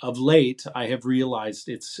of late I have realized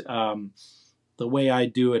it's, the way I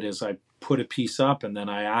do it is I put a piece up and then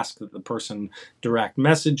I ask that the person direct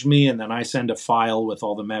message me, and then I send a file with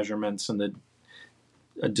all the measurements and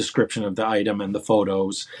a description of the item and the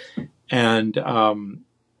photos. And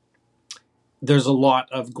there's a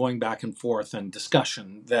lot of going back and forth and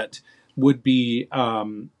discussion that would be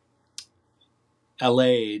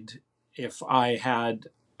allayed if I had,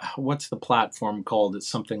 what's the platform called? It's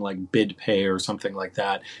something like BidPay or something like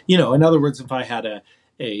that. In other words, if I had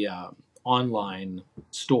a online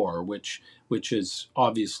store, which is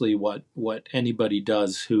obviously what anybody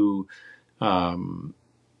does who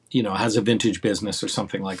has a vintage business or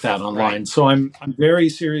something like that online. Right. So I'm very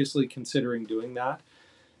seriously considering doing that.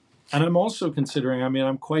 And I'm also considering,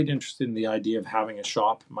 I'm quite interested in the idea of having a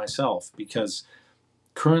shop myself, because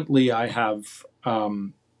currently I have,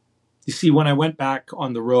 you see, when I went back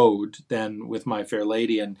on the road then with My Fair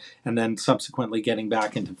Lady, and then subsequently getting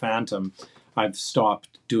back into Phantom, I've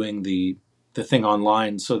stopped doing the thing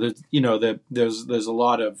online. So there's a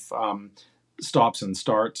lot of stops and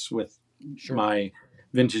starts with Sure. my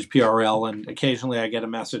vintage PRL, and occasionally I get a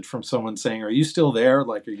message from someone saying, "Are you still there?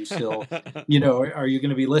 Like, are you still, are you going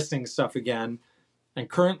to be listing stuff again?" And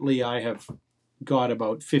currently I have got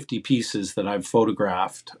about 50 pieces that I've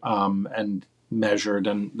photographed and measured,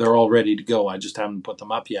 and they're all ready to go. I just haven't put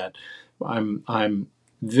them up yet. I'm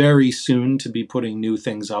very soon to be putting new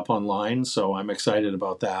things up online, so I'm excited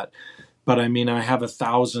about that. But I have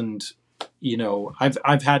 1,000.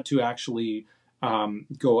 I've had to actually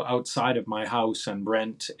go outside of my house and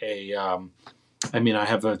rent I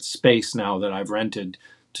have a space now that I've rented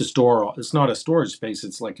to store. It's not a storage space.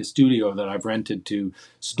 It's like a studio that I've rented to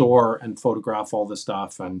store and photograph all the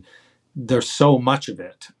stuff. And there's so much of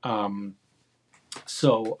it.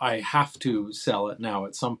 So I have to sell it now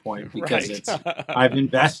at some point, because Right. I've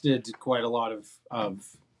invested quite a lot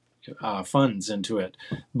of funds into it.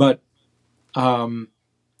 But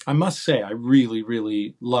I must say, I really,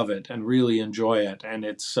 really love it and really enjoy it. And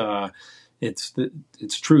it's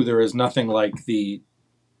true. There is nothing like the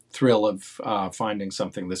thrill of finding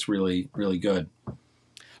something that's really, really good.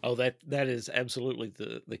 Oh, that is absolutely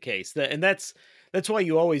the case. And that's why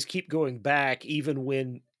you always keep going back, even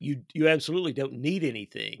when you absolutely don't need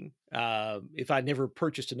anything. If I never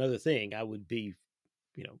purchased another thing, I would be,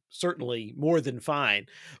 certainly more than fine.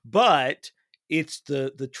 But it's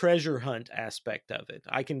the treasure hunt aspect of it.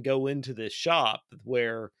 I can go into this shop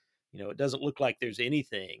where it doesn't look like there's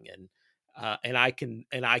anything, and I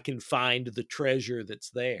can find the treasure that's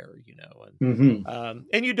there, Mm-hmm.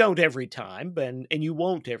 and you don't every time, and you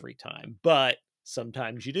won't every time, but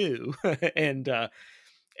sometimes you do, and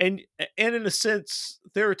and and in a sense,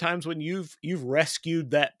 there are times when you've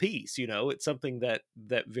rescued that piece. It's something that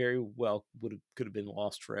very well could have been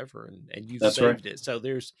lost forever, and you've That's right. saved it. So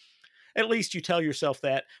there's, at least you tell yourself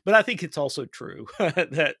that. But I think it's also true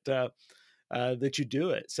that you do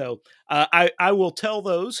it. So I will tell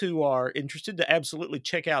those who are interested to absolutely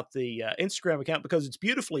check out the Instagram account, because it's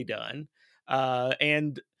beautifully done.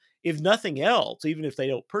 And if nothing else, even if they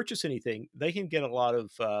don't purchase anything, they can get a lot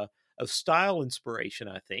of style inspiration,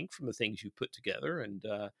 I think, from the things you put together, and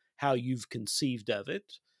how you've conceived of it.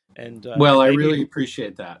 Well, And I really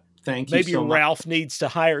appreciate that. Thank you maybe so much. Ralph needs to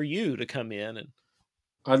hire you to come in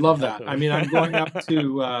I and love help that. him. I'm going up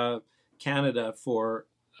to Canada for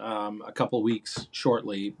a couple weeks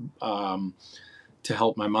shortly, to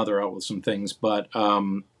help my mother out with some things. But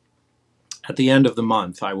at the end of the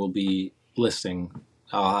month, I will be listing.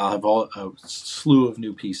 I'll have a slew of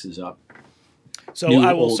new pieces up, So new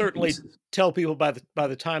I will old certainly pieces. tell people by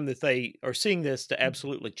the time that they are seeing this to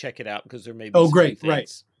absolutely check it out, because there may be Oh, some new great! Right.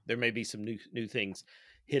 things. There may be some new things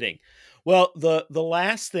hitting. Well, the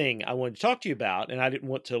last thing I wanted to talk to you about, and I didn't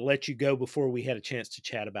want to let you go before we had a chance to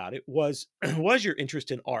chat about it, was was your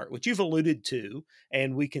interest in art, which you've alluded to,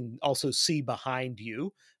 and we can also see behind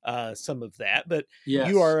you some of that. But you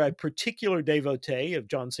Yes. are a particular devotee of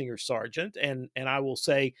John Singer Sargent, and I will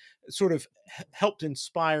say, sort of helped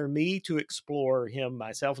inspire me to explore him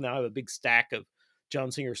myself. Now I have a big stack of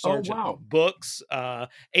John Singer Oh, Sargent wow. books,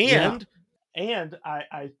 Yeah. and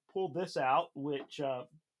I pulled this out,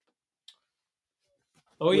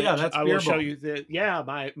 Oh, yeah. which That's I will beer show bong. you. That, yeah,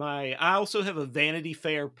 my I also have a Vanity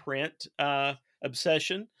Fair print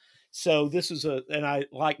obsession. So this is and I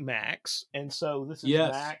like Max, and so this is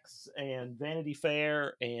Yes. Max and Vanity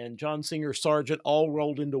Fair and John Singer Sargent all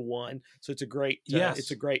rolled into one. So it's a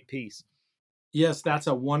Yes. great piece. Yes, that's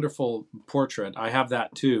a wonderful portrait. I have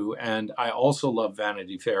that too. And I also love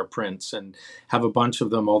Vanity Fair prints and have a bunch of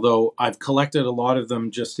them, although I've collected a lot of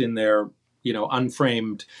them just in their,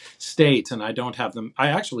 unframed state, and I don't have them. I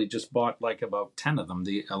actually just bought like about 10 of them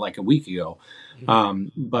like a week ago.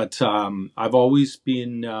 Mhm. But I've always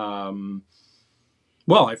been,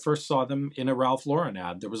 well, I first saw them in a Ralph Lauren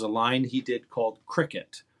ad. There was a line he did called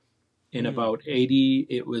Cricket in Mm. about 80,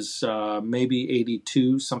 it was maybe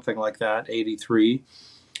 82, something like that, 83.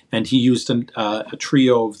 And he used a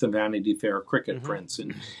trio of the Vanity Fair cricket Hmm. prints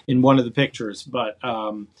in one of the pictures. But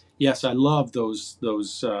yes, I love those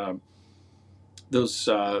those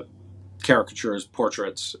caricatures,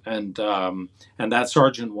 portraits, and that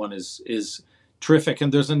Sargent one is terrific.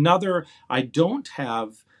 And there's another I don't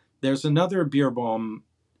have. There's another Bierbaum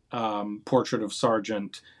portrait of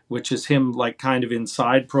Sargent, which is him like kind of in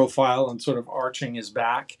side profile and sort of arching his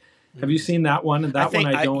back. Have you seen that one? And that one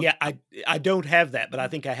I don't. I don't have that, but I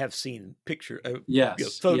think I have seen pictures of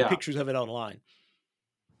it online.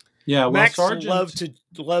 Yeah, well, Max Sargent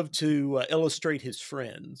loved to illustrate his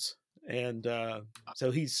friends, and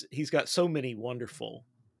so he's got so many wonderful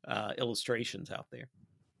illustrations out there.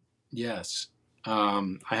 Yes,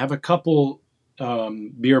 I have a couple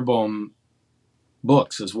Bierbaum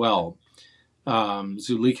books as well.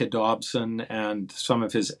 Zuleika Dobson and some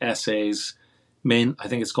of his essays. I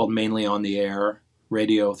think it's called Mainly on the Air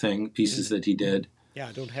radio thing, pieces that he did. Yeah,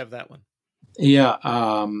 I don't have that one. Yeah,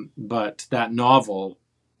 but that novel,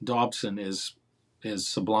 Dobson, is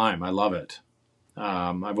sublime. I love it.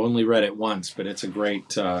 I've only read it once, but it's a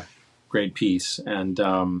great piece. And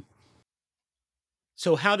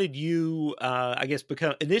so, how did you, I guess,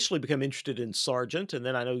 initially become interested in Sargent, and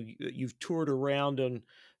then I know you've toured around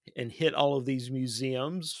and hit all of these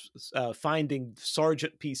museums, finding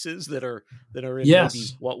Sargent pieces that are in maybe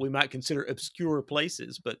what we might consider obscure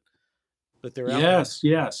places, but they're out there.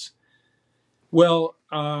 Yes. Well,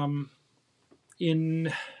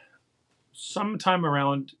 in sometime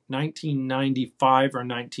around 1995 or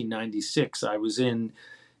 1996, I was in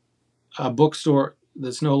a bookstore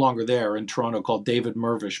that's no longer there in Toronto called David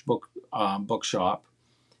Mirvish Bookshop,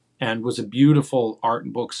 and was a beautiful art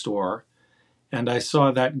and bookstore. And I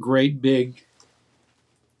saw that great big,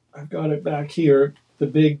 I've got it back here, the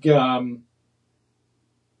big,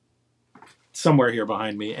 somewhere here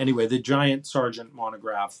behind me. Anyway, the giant Sargent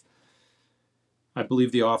monograph. I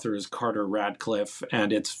believe the author is Carter Radcliffe,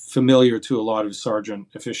 and it's familiar to a lot of Sargent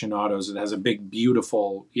aficionados. It has a big,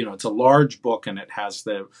 beautiful, it's a large book, and it has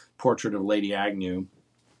the portrait of Lady Agnew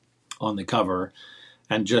on the cover,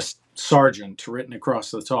 and just Sargent written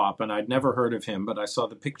across the top. And I'd never heard of him, but I saw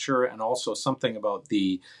the picture, and also something about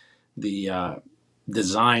the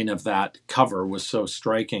design of that cover was so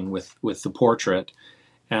striking with the portrait.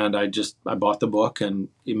 And I bought the book and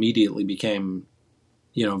immediately became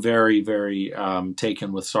very, very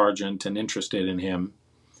taken with Sargent and interested in him.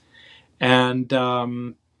 And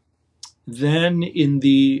then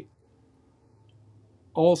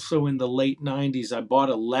also in the late 90s, I bought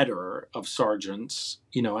a letter of Sargent's,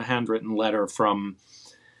 a handwritten letter from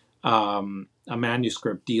a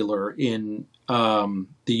manuscript dealer in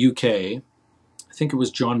the UK. I think it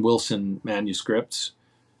was John Wilson Manuscripts.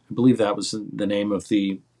 I believe that was the name of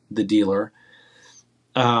the dealer.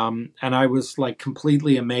 And I was like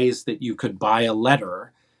completely amazed that you could buy a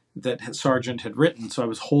letter that Sargent had written. So I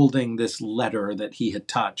was holding this letter that he had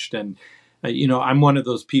touched. And, I'm one of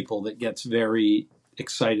those people that gets very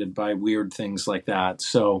excited by weird things like that.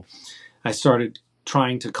 So I started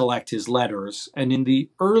trying to collect his letters. And in the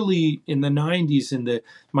 90s,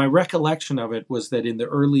 my recollection of it was that in the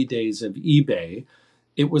early days of eBay,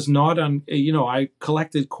 it was not I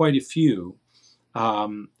collected quite a few.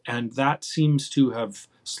 And that seems to have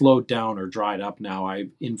slowed down or dried up now. I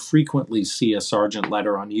infrequently see a Sargent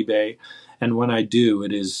letter on eBay, and when I do,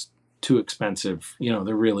 it is too expensive.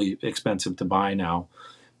 They're really expensive to buy now.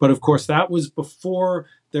 But of course, that was before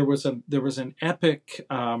there was an epic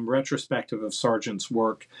retrospective of Sargent's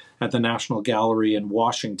work at the National Gallery in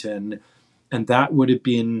Washington, and that would have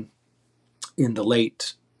been in the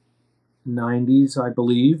late 90s, I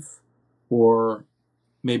believe, or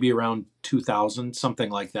maybe around 2000, something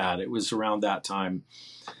like that. It was around that time.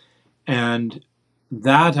 And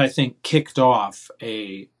that, I think, kicked off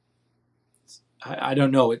I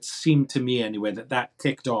don't know, it seemed to me anyway, that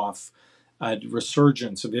kicked off a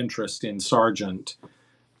resurgence of interest in Sargent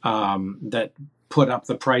that put up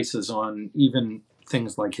the prices on even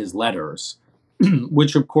things like his letters,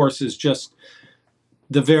 which, of course, is just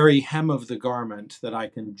the very hem of the garment that I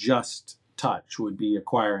can just touch would be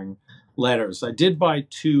acquiring letters. I did buy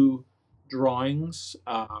 2 drawings,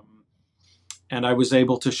 and I was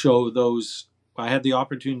able to show those. I had the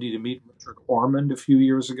opportunity to meet Richard Ormond a few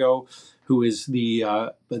years ago, who is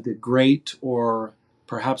the great, or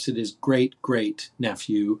perhaps it is great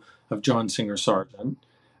nephew of John Singer Sargent.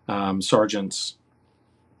 Sargent's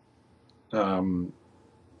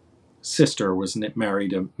sister was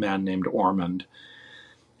married a man named Ormond,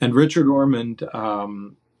 and Richard Ormond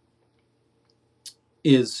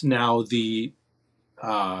is now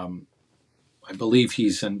I believe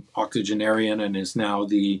he's an octogenarian and is now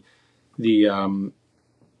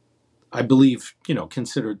I believe,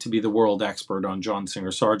 considered to be the world expert on John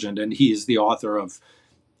Singer Sargent. And he is the author of,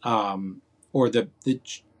 or the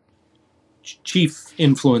chief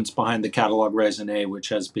influence behind the Catalogue Raisonné, which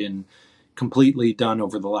has been completely done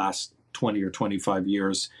over the last 20 or 25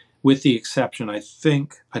 years, with the exception,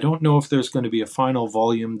 I don't know if there's going to be a final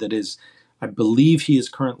volume that is, I believe he is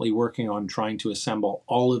currently working on trying to assemble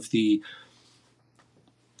all of the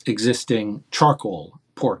existing charcoal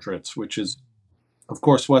portraits, which is, of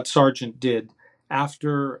course, what Sargent did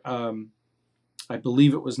after, I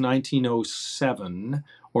believe it was 1907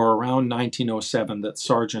 or around 1907 that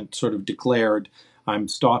Sargent sort of declared, I'm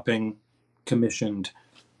stopping commissioned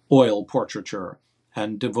oil portraiture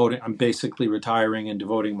and I'm basically retiring and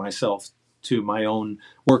devoting myself to my own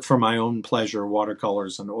work for my own pleasure,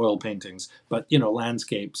 watercolors and oil paintings, but,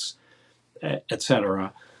 landscapes,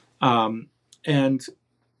 etc. And,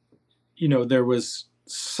 there was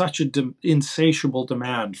such an insatiable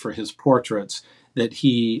demand for his portraits that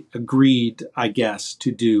he agreed, I guess,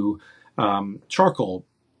 to do charcoal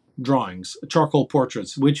drawings, charcoal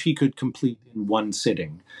portraits, which he could complete in one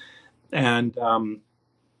sitting. And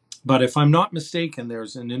but if I'm not mistaken,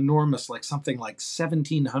 there's an enormous, like something like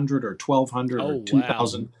 1,700 or 1,200 or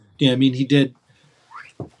 2,000. Wow. Yeah, I mean, he did.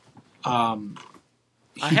 I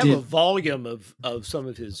have a volume of some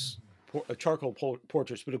of his charcoal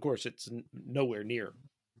portraits, but of course, it's nowhere near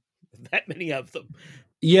that many of them.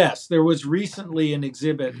 Yes, there was recently an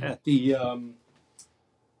exhibit at the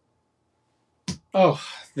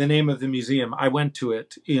the name of the museum. I went to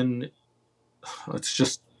it in. It's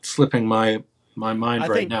just slipping my mind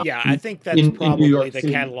right now. Yeah, I think that's probably the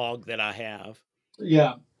catalog that I have.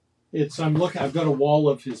 Yeah, I'm looking. I've got a wall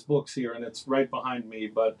of his books here, and it's right behind me.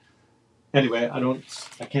 But anyway, I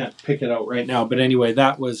can't pick it out right now. But anyway,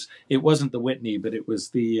 it wasn't the Whitney, but it was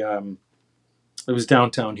it was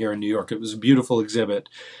downtown here in New York. It was a beautiful exhibit,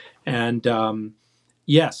 and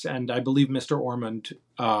yes, and I believe Mr. Ormond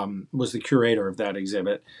was the curator of that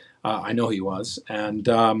exhibit. I know he was, and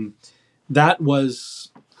that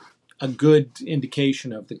was a good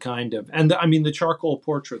indication of the kind of, and I mean, the charcoal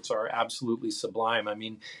portraits are absolutely sublime. I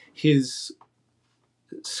mean, his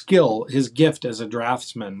skill, his gift as a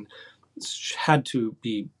draftsman had to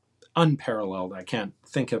be unparalleled. I can't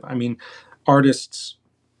think of, I mean, artists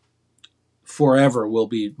forever will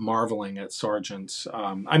be marveling at Sargent's.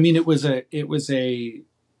 I mean, it was a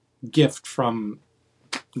gift from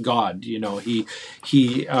God. He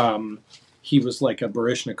was like a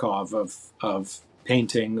Baryshnikov of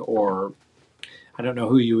painting, or I don't know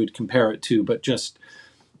who you would compare it to, but just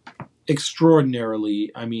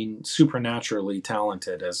extraordinarily, I mean, supernaturally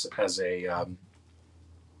talented as an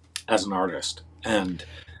artist. And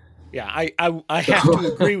yeah, I have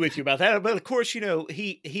to agree with you about that. But of course,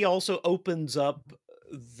 he also opens up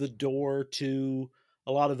the door to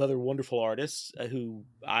a lot of other wonderful artists who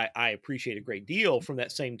I appreciate a great deal from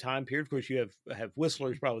that same time period. Of course, you have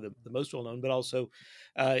Whistler is probably the most well known, but also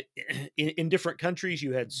in different countries,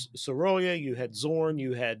 you had Sorolla, you had Zorn,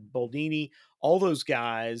 you had Boldini. All those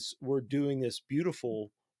guys were doing this beautiful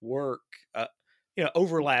work,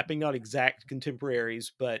 overlapping, not exact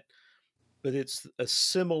contemporaries, but it's a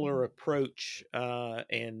similar approach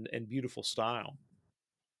and beautiful style.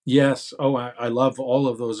 Yes. Oh, I love all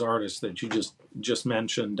of those artists that you just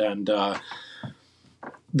mentioned, and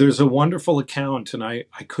there's a wonderful account, and I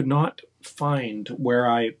could not find where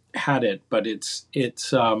I had it, but it's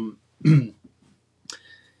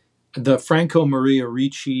the Franco Maria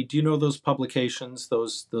Ricci. Do you know those publications,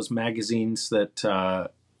 those magazines that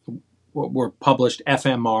were published?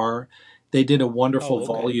 FMR. They did a wonderful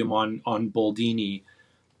volume on Boldini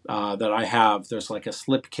that I have. There's like a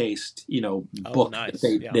slipcased, book that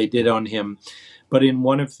they did on him. But in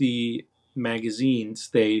one of the magazines,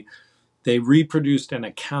 they reproduced an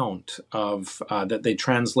account of that they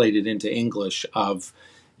translated into English of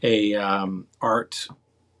a art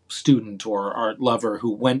student or art lover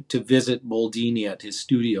who went to visit Boldini at his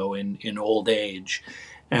studio in old age,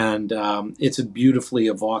 and it's a beautifully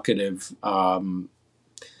evocative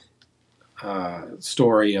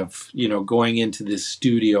story of going into this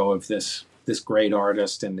studio of this great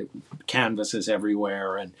artist, and canvases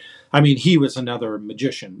everywhere. And I mean, he was another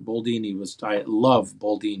magician. I love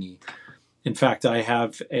Boldini. In fact, I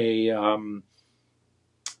have a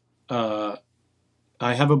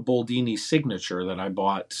Boldini signature that I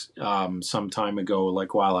bought some time ago,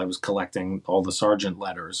 like while I was collecting all the Sargent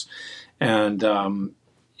letters, and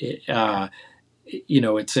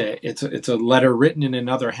it's a letter written in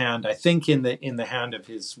another hand. I think in the hand of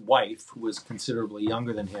his wife, who was considerably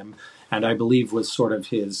younger than him, and I believe was sort of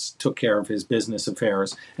took care of his business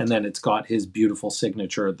affairs. And then it's got his beautiful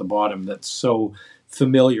signature at the bottom that's so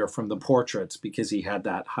familiar from the portraits because he had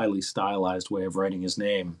that highly stylized way of writing his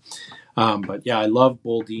name. But yeah, I love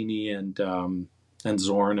Boldini, and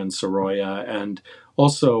Zorn and Sorolla, and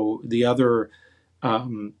also the other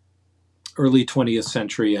early 20th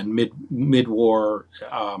century and mid-war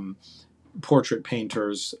portrait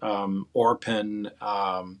painters, Orpen.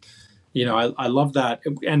 I love that,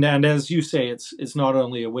 and as you say, it's not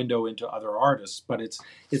only a window into other artists, but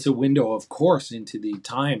it's a window, of course, into the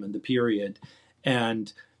time and the period,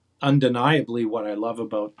 and undeniably, what I love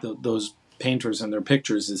about those painters and their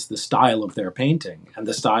pictures is the style of their painting and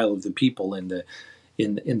the style of the people in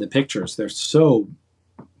the pictures. They're so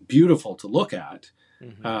beautiful to look at,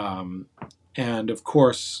 and of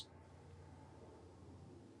course,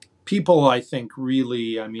 people, I think,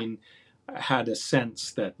 really, had a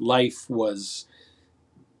sense that life was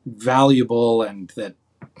valuable and that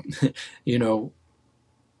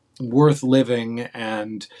worth living,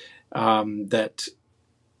 and that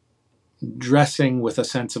dressing with a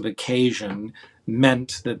sense of occasion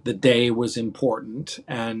meant that the day was important,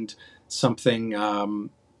 and something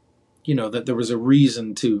that there was a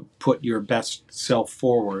reason to put your best self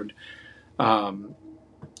forward,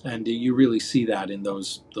 and you really see that in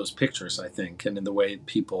those pictures, I think, and in the way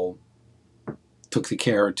people took the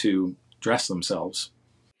care to dress themselves.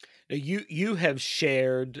 You have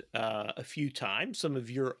shared a few times some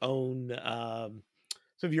of your own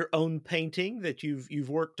painting that you've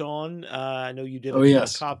worked on. I know you did Oh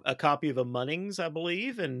yes, a copy of a Munnings, I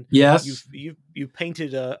believe, and yes, you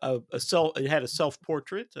painted a self. It had a self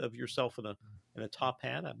portrait of yourself in a top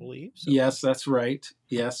hat, I believe. So yes, that's right.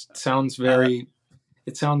 Yes, uh,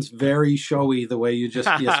 it sounds very showy the way you just,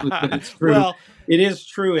 yes, but it's true. well, It is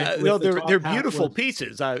true. It no, with the they're top hat beautiful was.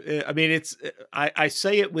 pieces. I mean, it's I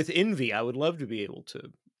say it with envy. I would love to be able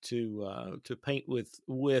to paint with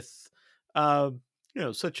uh,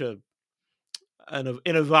 such an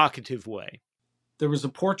evocative way. There was a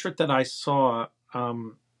portrait that I saw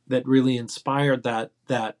that really inspired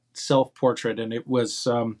that self portrait, and it was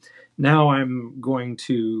now I'm going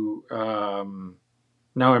to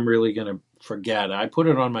now I'm really going to forget. I put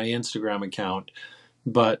it on my Instagram account,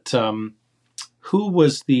 but who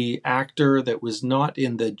was the actor that was not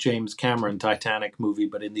in the James Cameron Titanic movie,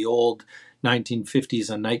 but in the old 1950s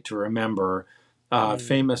A Night to Remember? Mm.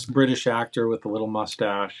 Famous British actor with a little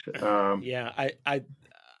mustache. Yeah,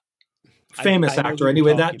 Famous I know who actor. you're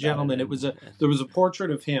Anyway, talking that about, gentleman. There was a portrait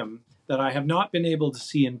of him that I have not been able to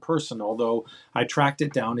see in person, although I tracked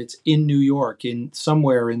it down. It's in New York, in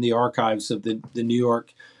somewhere in the archives of the New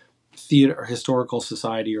York Theater Historical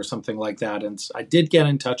Society or something like that. And I did get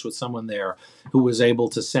in touch with someone there who was able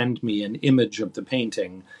to send me an image of the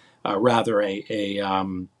painting, rather a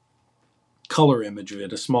color image of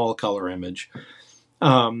it, a small color image.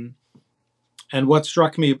 Um, and what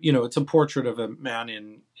struck me, it's a portrait of a man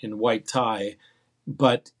in white tie,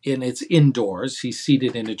 but it's indoors. He's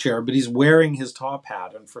seated in a chair, but he's wearing his top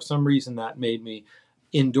hat, and for some reason that made me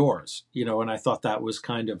indoors. And I thought that was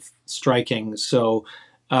kind of striking. So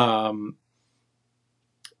um,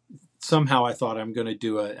 somehow I thought I'm going to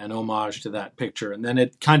do an homage to that picture, and then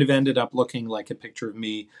it kind of ended up looking like a picture of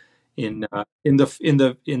me in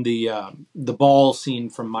the ball scene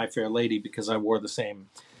from My Fair Lady, because I wore the same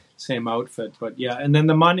outfit. But yeah, and then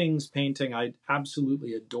the Munnings painting, I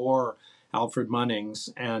absolutely adore Alfred Munnings,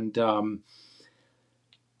 and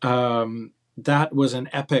that was an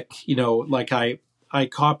epic. Like I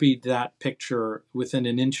copied that picture within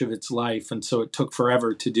an inch of its life, and so it took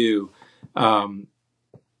forever to do.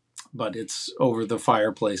 But it's over the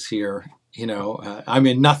fireplace here.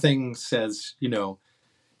 Nothing says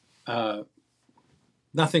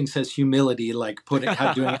nothing says humility like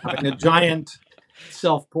having a giant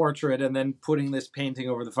self portrait and then putting this painting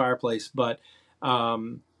over the fireplace. But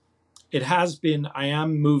it has been. I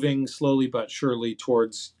am moving slowly but surely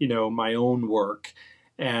towards my own work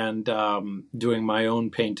and doing my own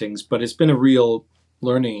paintings. But it's been a real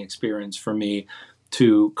learning experience for me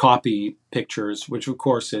to copy pictures, which of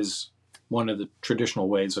course is one of the traditional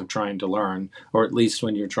ways of trying to learn, or at least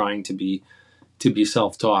when you're trying to be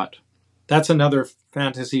self-taught. That's another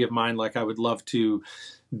fantasy of mine. Like, I would love to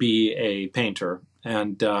be a painter,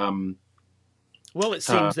 and well, it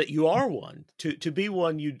seems that you are one. To be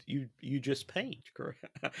one, you just paint, correct?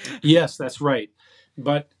 yes, that's right.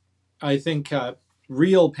 But I think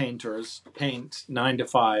real painters paint 9 to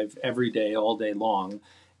 5 every day, all day long,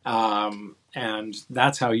 and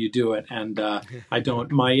that's how you do it. And I don't.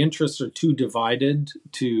 My interests are too divided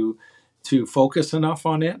to focus enough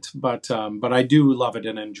on it. But I do love it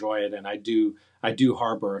and enjoy it, and I do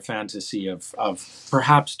harbor a fantasy of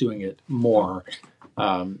perhaps doing it more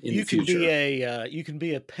in the future. You can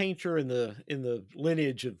be a painter in the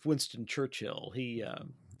lineage of Winston Churchill.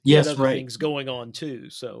 he had Yes, other right. things going on too.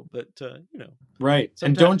 So, but Right.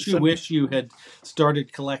 And don't sometimes you wish you had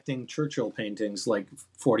started collecting Churchill paintings like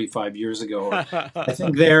 45 years ago? Or I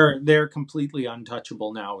think they're completely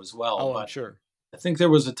untouchable now as well. oh, I'm But sure. I think there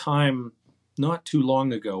was a time not too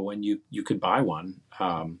long ago when you could buy one.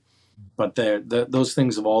 But those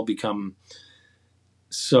things have all become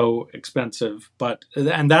so expensive. But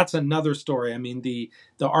and that's another story. I mean, the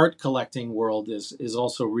art collecting world is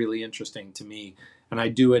also really interesting to me, and I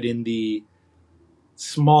do it in the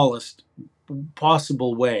smallest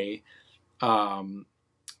possible way. Um,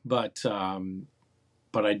 but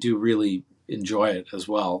but I do really enjoy it as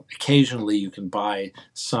well. Occasionally, you can buy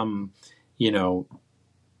some, you know,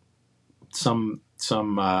 some.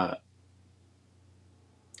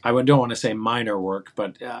 Don't want to say minor work,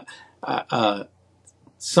 but uh, uh,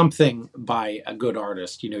 something by a good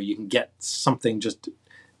artist. You can get something just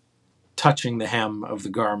touching the hem of the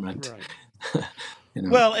garment. Right. you know.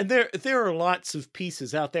 Well, and there are lots of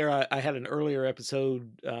pieces out there. I had an earlier episode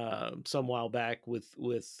some while back with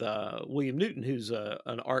William Newton, who's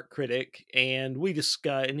an art critic, and we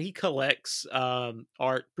discuss, and he collects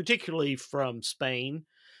art, particularly from Spain.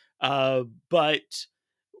 But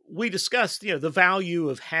we discussed, the value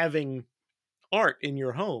of having art in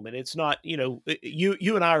your home, and it's not, you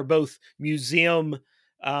and I are both museum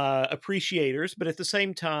appreciators, but at the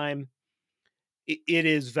same time it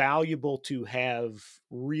is valuable to have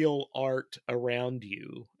real art around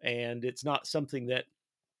you, and it's not something that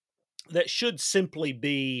should simply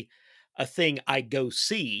be a thing I go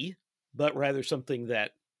see, but rather something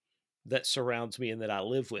that surrounds me and that I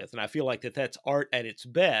live with. And I feel like that's art at its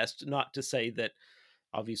best. Not to say that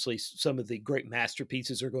obviously some of the great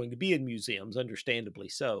masterpieces are going to be in museums, understandably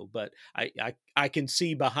so, but I can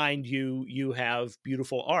see behind you you have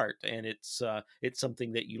beautiful art, and it's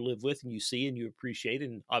something that you live with and you see and you appreciate,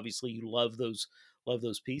 and obviously you love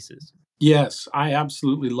those pieces. Yes, I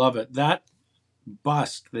absolutely love it. That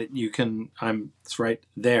bust that you can, it's right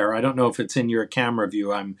there. I don't know if it's in your camera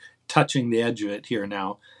view. I'm touching the edge of it here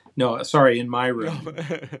now. No, sorry, in my room.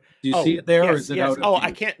 Do you see Oh, it there, or yes, is it yes. out of Oh, I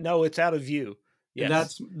view? can't. No, it's out of view.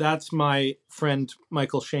 Yes. That's my friend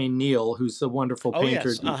Michael Shane Neal, who's a wonderful Oh, painter.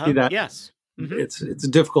 yes. Do you see Uh-huh. that? Yes. Hmm. It's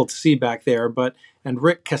difficult to see back there, but and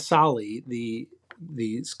Rick Casali,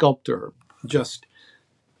 the sculptor, just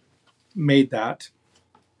made that,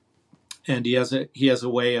 and he has a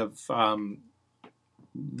way of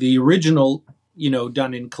the original,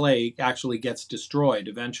 done in clay actually gets destroyed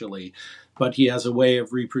eventually, but he has a way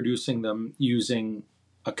of reproducing them using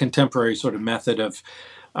a contemporary sort of method of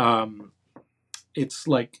um, it's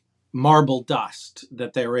like marble dust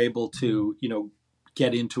that they're able to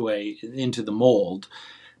get into the mold,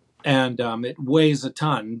 and it weighs a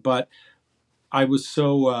ton. But I was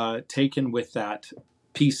so taken with that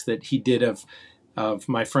piece that he did of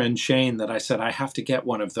my friend Shane that I said I have to get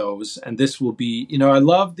one of those, and this will be. I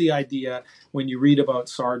love the idea when you read about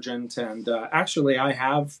Sargent, and actually I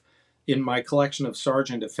have in my collection of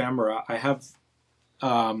Sargent ephemera, I have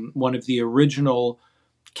one of the original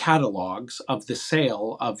catalogs of the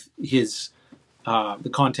sale of his the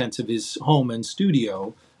contents of his home and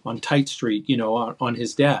studio on Tite Street, on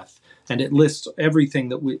his death, and it lists everything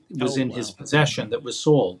that was Oh, in his wow. possession that was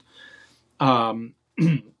sold. Um,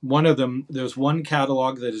 one of them, there's one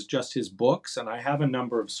catalog that is just his books, and I have a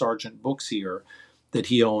number of Sargent books here that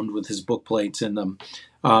he owned with his book plates in them.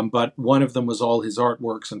 But one of them was all his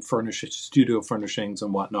artworks and studio furnishings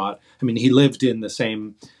and whatnot. I mean, he lived in the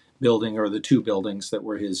same building, or the two buildings that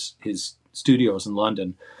were his studios in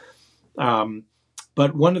London. Um,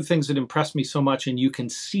 but one of the things that impressed me so much, and you can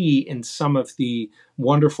see in some of the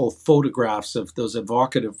wonderful photographs of those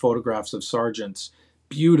evocative photographs of Sargent's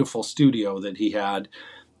beautiful studio that he had,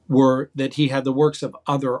 were that he had the works of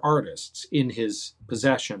other artists in his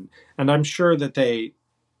possession. And I'm sure that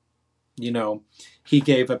he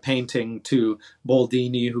gave a painting to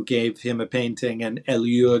Boldini, who gave him a painting, and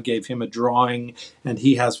Elieu gave him a drawing, and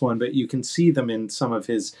he has one. But you can see them in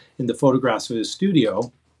in the photographs of his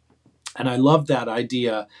studio. And I love that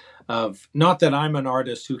idea of, not that I'm an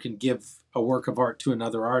artist who can give a work of art to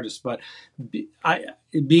another artist, but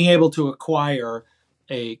being able to acquire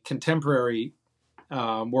a contemporary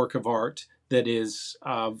work of art that is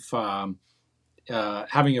of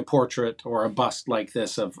having a portrait or a bust like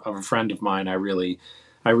this of a friend of mine. I really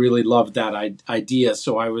loved that idea.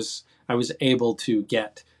 So I was able to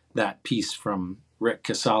get that piece from Rick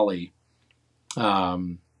Casali.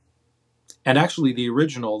 Um, and actually the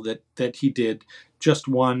original that he did just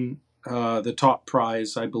won the top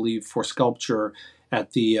prize, I believe, for sculpture at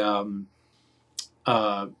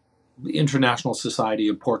uh, International Society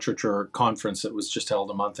of Portraiture conference that was just held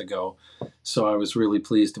a month ago. So I was really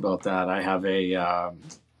pleased about that. I have a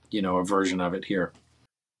version of it here.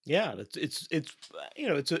 Yeah, it's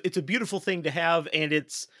it's a beautiful thing to have, and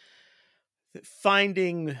it's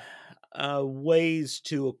finding ways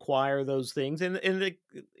to acquire those things, and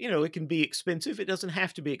it can be expensive. It doesn't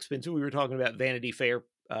have to be expensive. We were talking about Vanity Fair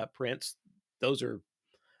prints; those are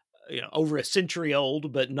over a century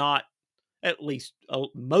old, but not, at least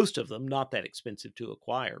most of them, not that expensive to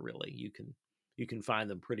acquire. Really, you can find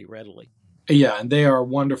them pretty readily. Yeah, and they are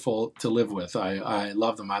wonderful to live with. I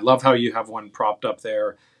love them. I love how you have one propped up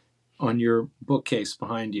there on your bookcase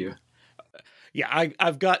behind you. Yeah,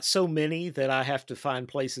 I've got so many that I have to find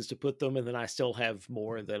places to put them, and then I still have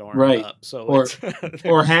more that aren't Right. up. So Or it's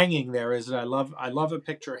or hanging there is it. I love a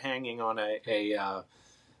picture hanging on a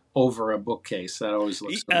over a bookcase. That always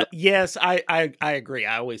looks so good. yes, I agree.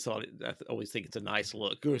 I always always think it's a nice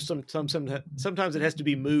look. Or sometimes it has to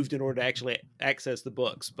be moved in order to actually access the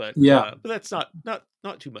books, but Yeah. that's not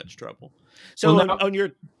too much trouble. Well, So now, on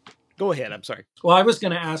your, go ahead. I'm sorry. well, I was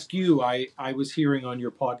going to ask you. I was hearing on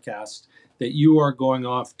your podcast that you are going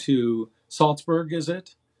off to Salzburg. Is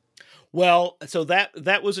it? Well, so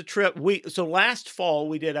that was a trip. So last fall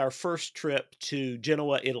we did our first trip to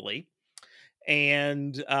Genoa, Italy,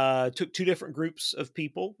 and took two different groups of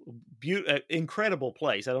people. Incredible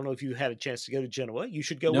place. I don't know if you had a chance to go to Genoa. You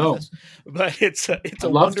should go with No. us. But it's I'd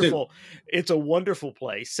love to. a wonderful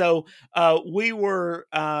place. So we're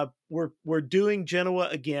doing Genoa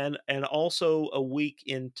again, and also a week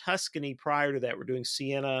in Tuscany. Prior to that, we're doing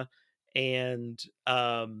Siena and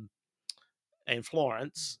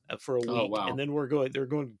Florence for a Oh, week, and wow. then they're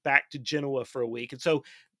going back to Genoa for a week. And so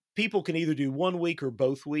people can either do 1 week or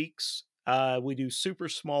both weeks. We do super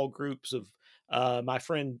small groups of my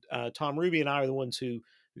friend Tom Ruby and I are the ones who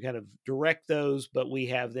kind of direct those, but we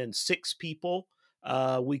have then 6 people.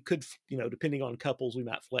 We could, depending on couples, we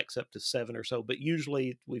might flex up to 7 or so, but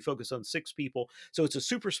usually we focus on 6 people. So it's a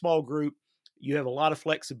super small group. You have a lot of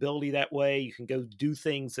flexibility that way. You can go do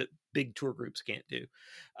things that big tour groups can't do.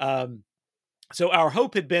 So our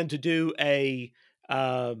hope had been to do a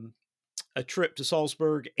trip to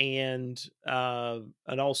Salzburg and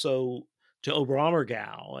also to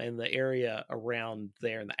Oberammergau and the area around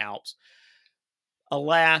there in the Alps.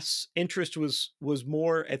 Alas, interest was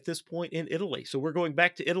more at this point in Italy. So we're going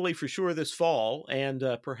back to Italy for sure this fall, and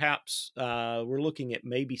perhaps we're looking at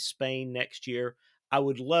maybe Spain next year. I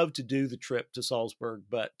would love to do the trip to Salzburg,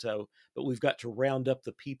 but we've got to round up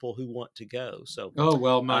the people who want to go. So, Oh,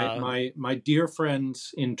 well, my dear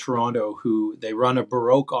friends in Toronto, who they run a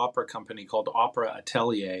Baroque opera company called Opera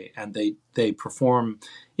Atelier, and they perform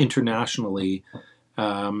internationally.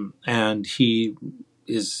 And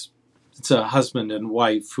it's a husband and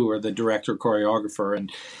wife who are the director choreographer,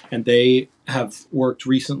 and they have worked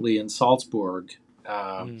recently in Salzburg,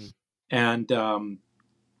 and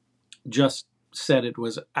just said it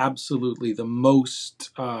was absolutely the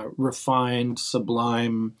most refined,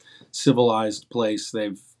 sublime, civilized place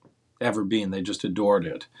they've ever been. They just adored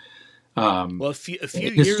it. Well, a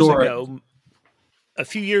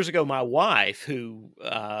few years ago, my wife, who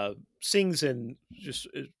sings in just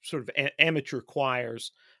sort of amateur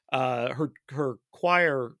choirs, her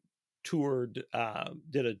choir toured,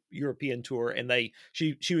 did a European tour, and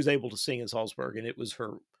she was able to sing in Salzburg, and it was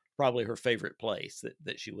probably her favorite place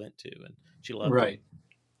that she went to, and she loved Right. it.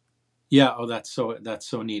 Yeah. Oh, that's so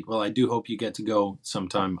neat. Well, I do hope you get to go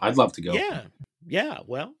sometime. I'd love to go. Yeah.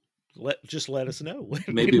 Well, just let us know. We'd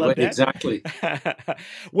Maybe love to have exactly. you.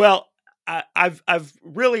 Well, I've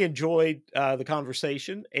really enjoyed the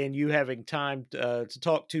conversation and you having time to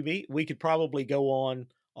talk to me. We could probably go on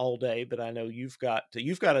all day, but I know you've got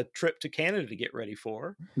a trip to Canada to get ready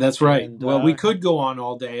for. That's right. And Well, we could go on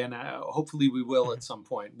all day, and hopefully we will at some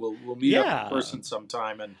point. We'll meet up in person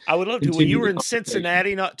sometime, and I would love to. Well, continue you were the in conversation.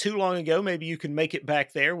 Cincinnati not too long ago. Maybe you can make it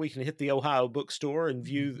back there. We can hit the Ohio bookstore and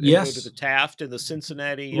Yes. go to the Taft and the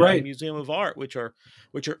Cincinnati Right. Museum of Art, which are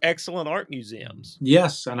excellent art museums.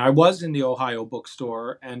 Yes, and I was in the Ohio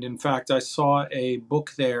bookstore, and in fact, I saw a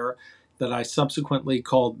book there that I subsequently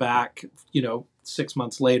called back, 6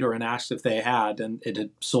 months later and asked if they had, and it had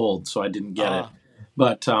sold, so I didn't get it.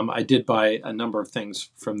 But I did buy a number of things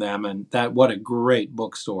from them, and what a great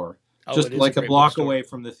bookstore! Just like a block away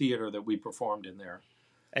from the theater that we performed in there.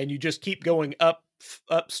 And you just keep going up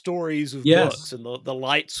stories of Yes. books, and the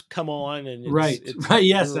lights come on, and right.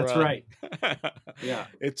 Yes, that's right. Yeah,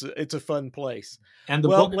 it's a fun place. And the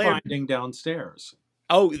bookbinding downstairs.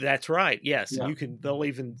 Oh, that's right. Yes, and Yeah. you can.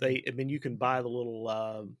 You can buy the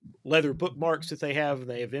little leather bookmarks that they have, and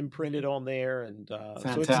they have imprinted on there, and so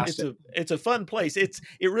Fantastic. it's a fun place. It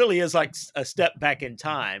really is like a step back in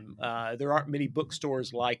time. There aren't many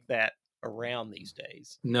bookstores like that around these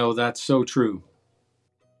days. No, that's so true.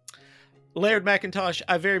 Laird Mackintosh,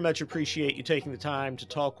 I very much appreciate you taking the time to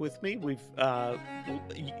talk with me.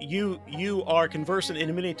 You are conversant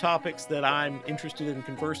in many topics that I'm interested in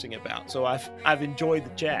conversing about, so I've enjoyed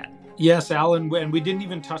the chat. Yes, Alan, and we didn't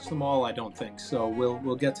even touch them all, I don't think. So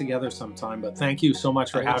we'll get together sometime. But thank you so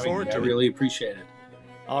much for having me. I really appreciate it.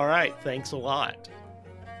 All right, thanks a lot.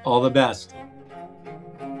 All the best.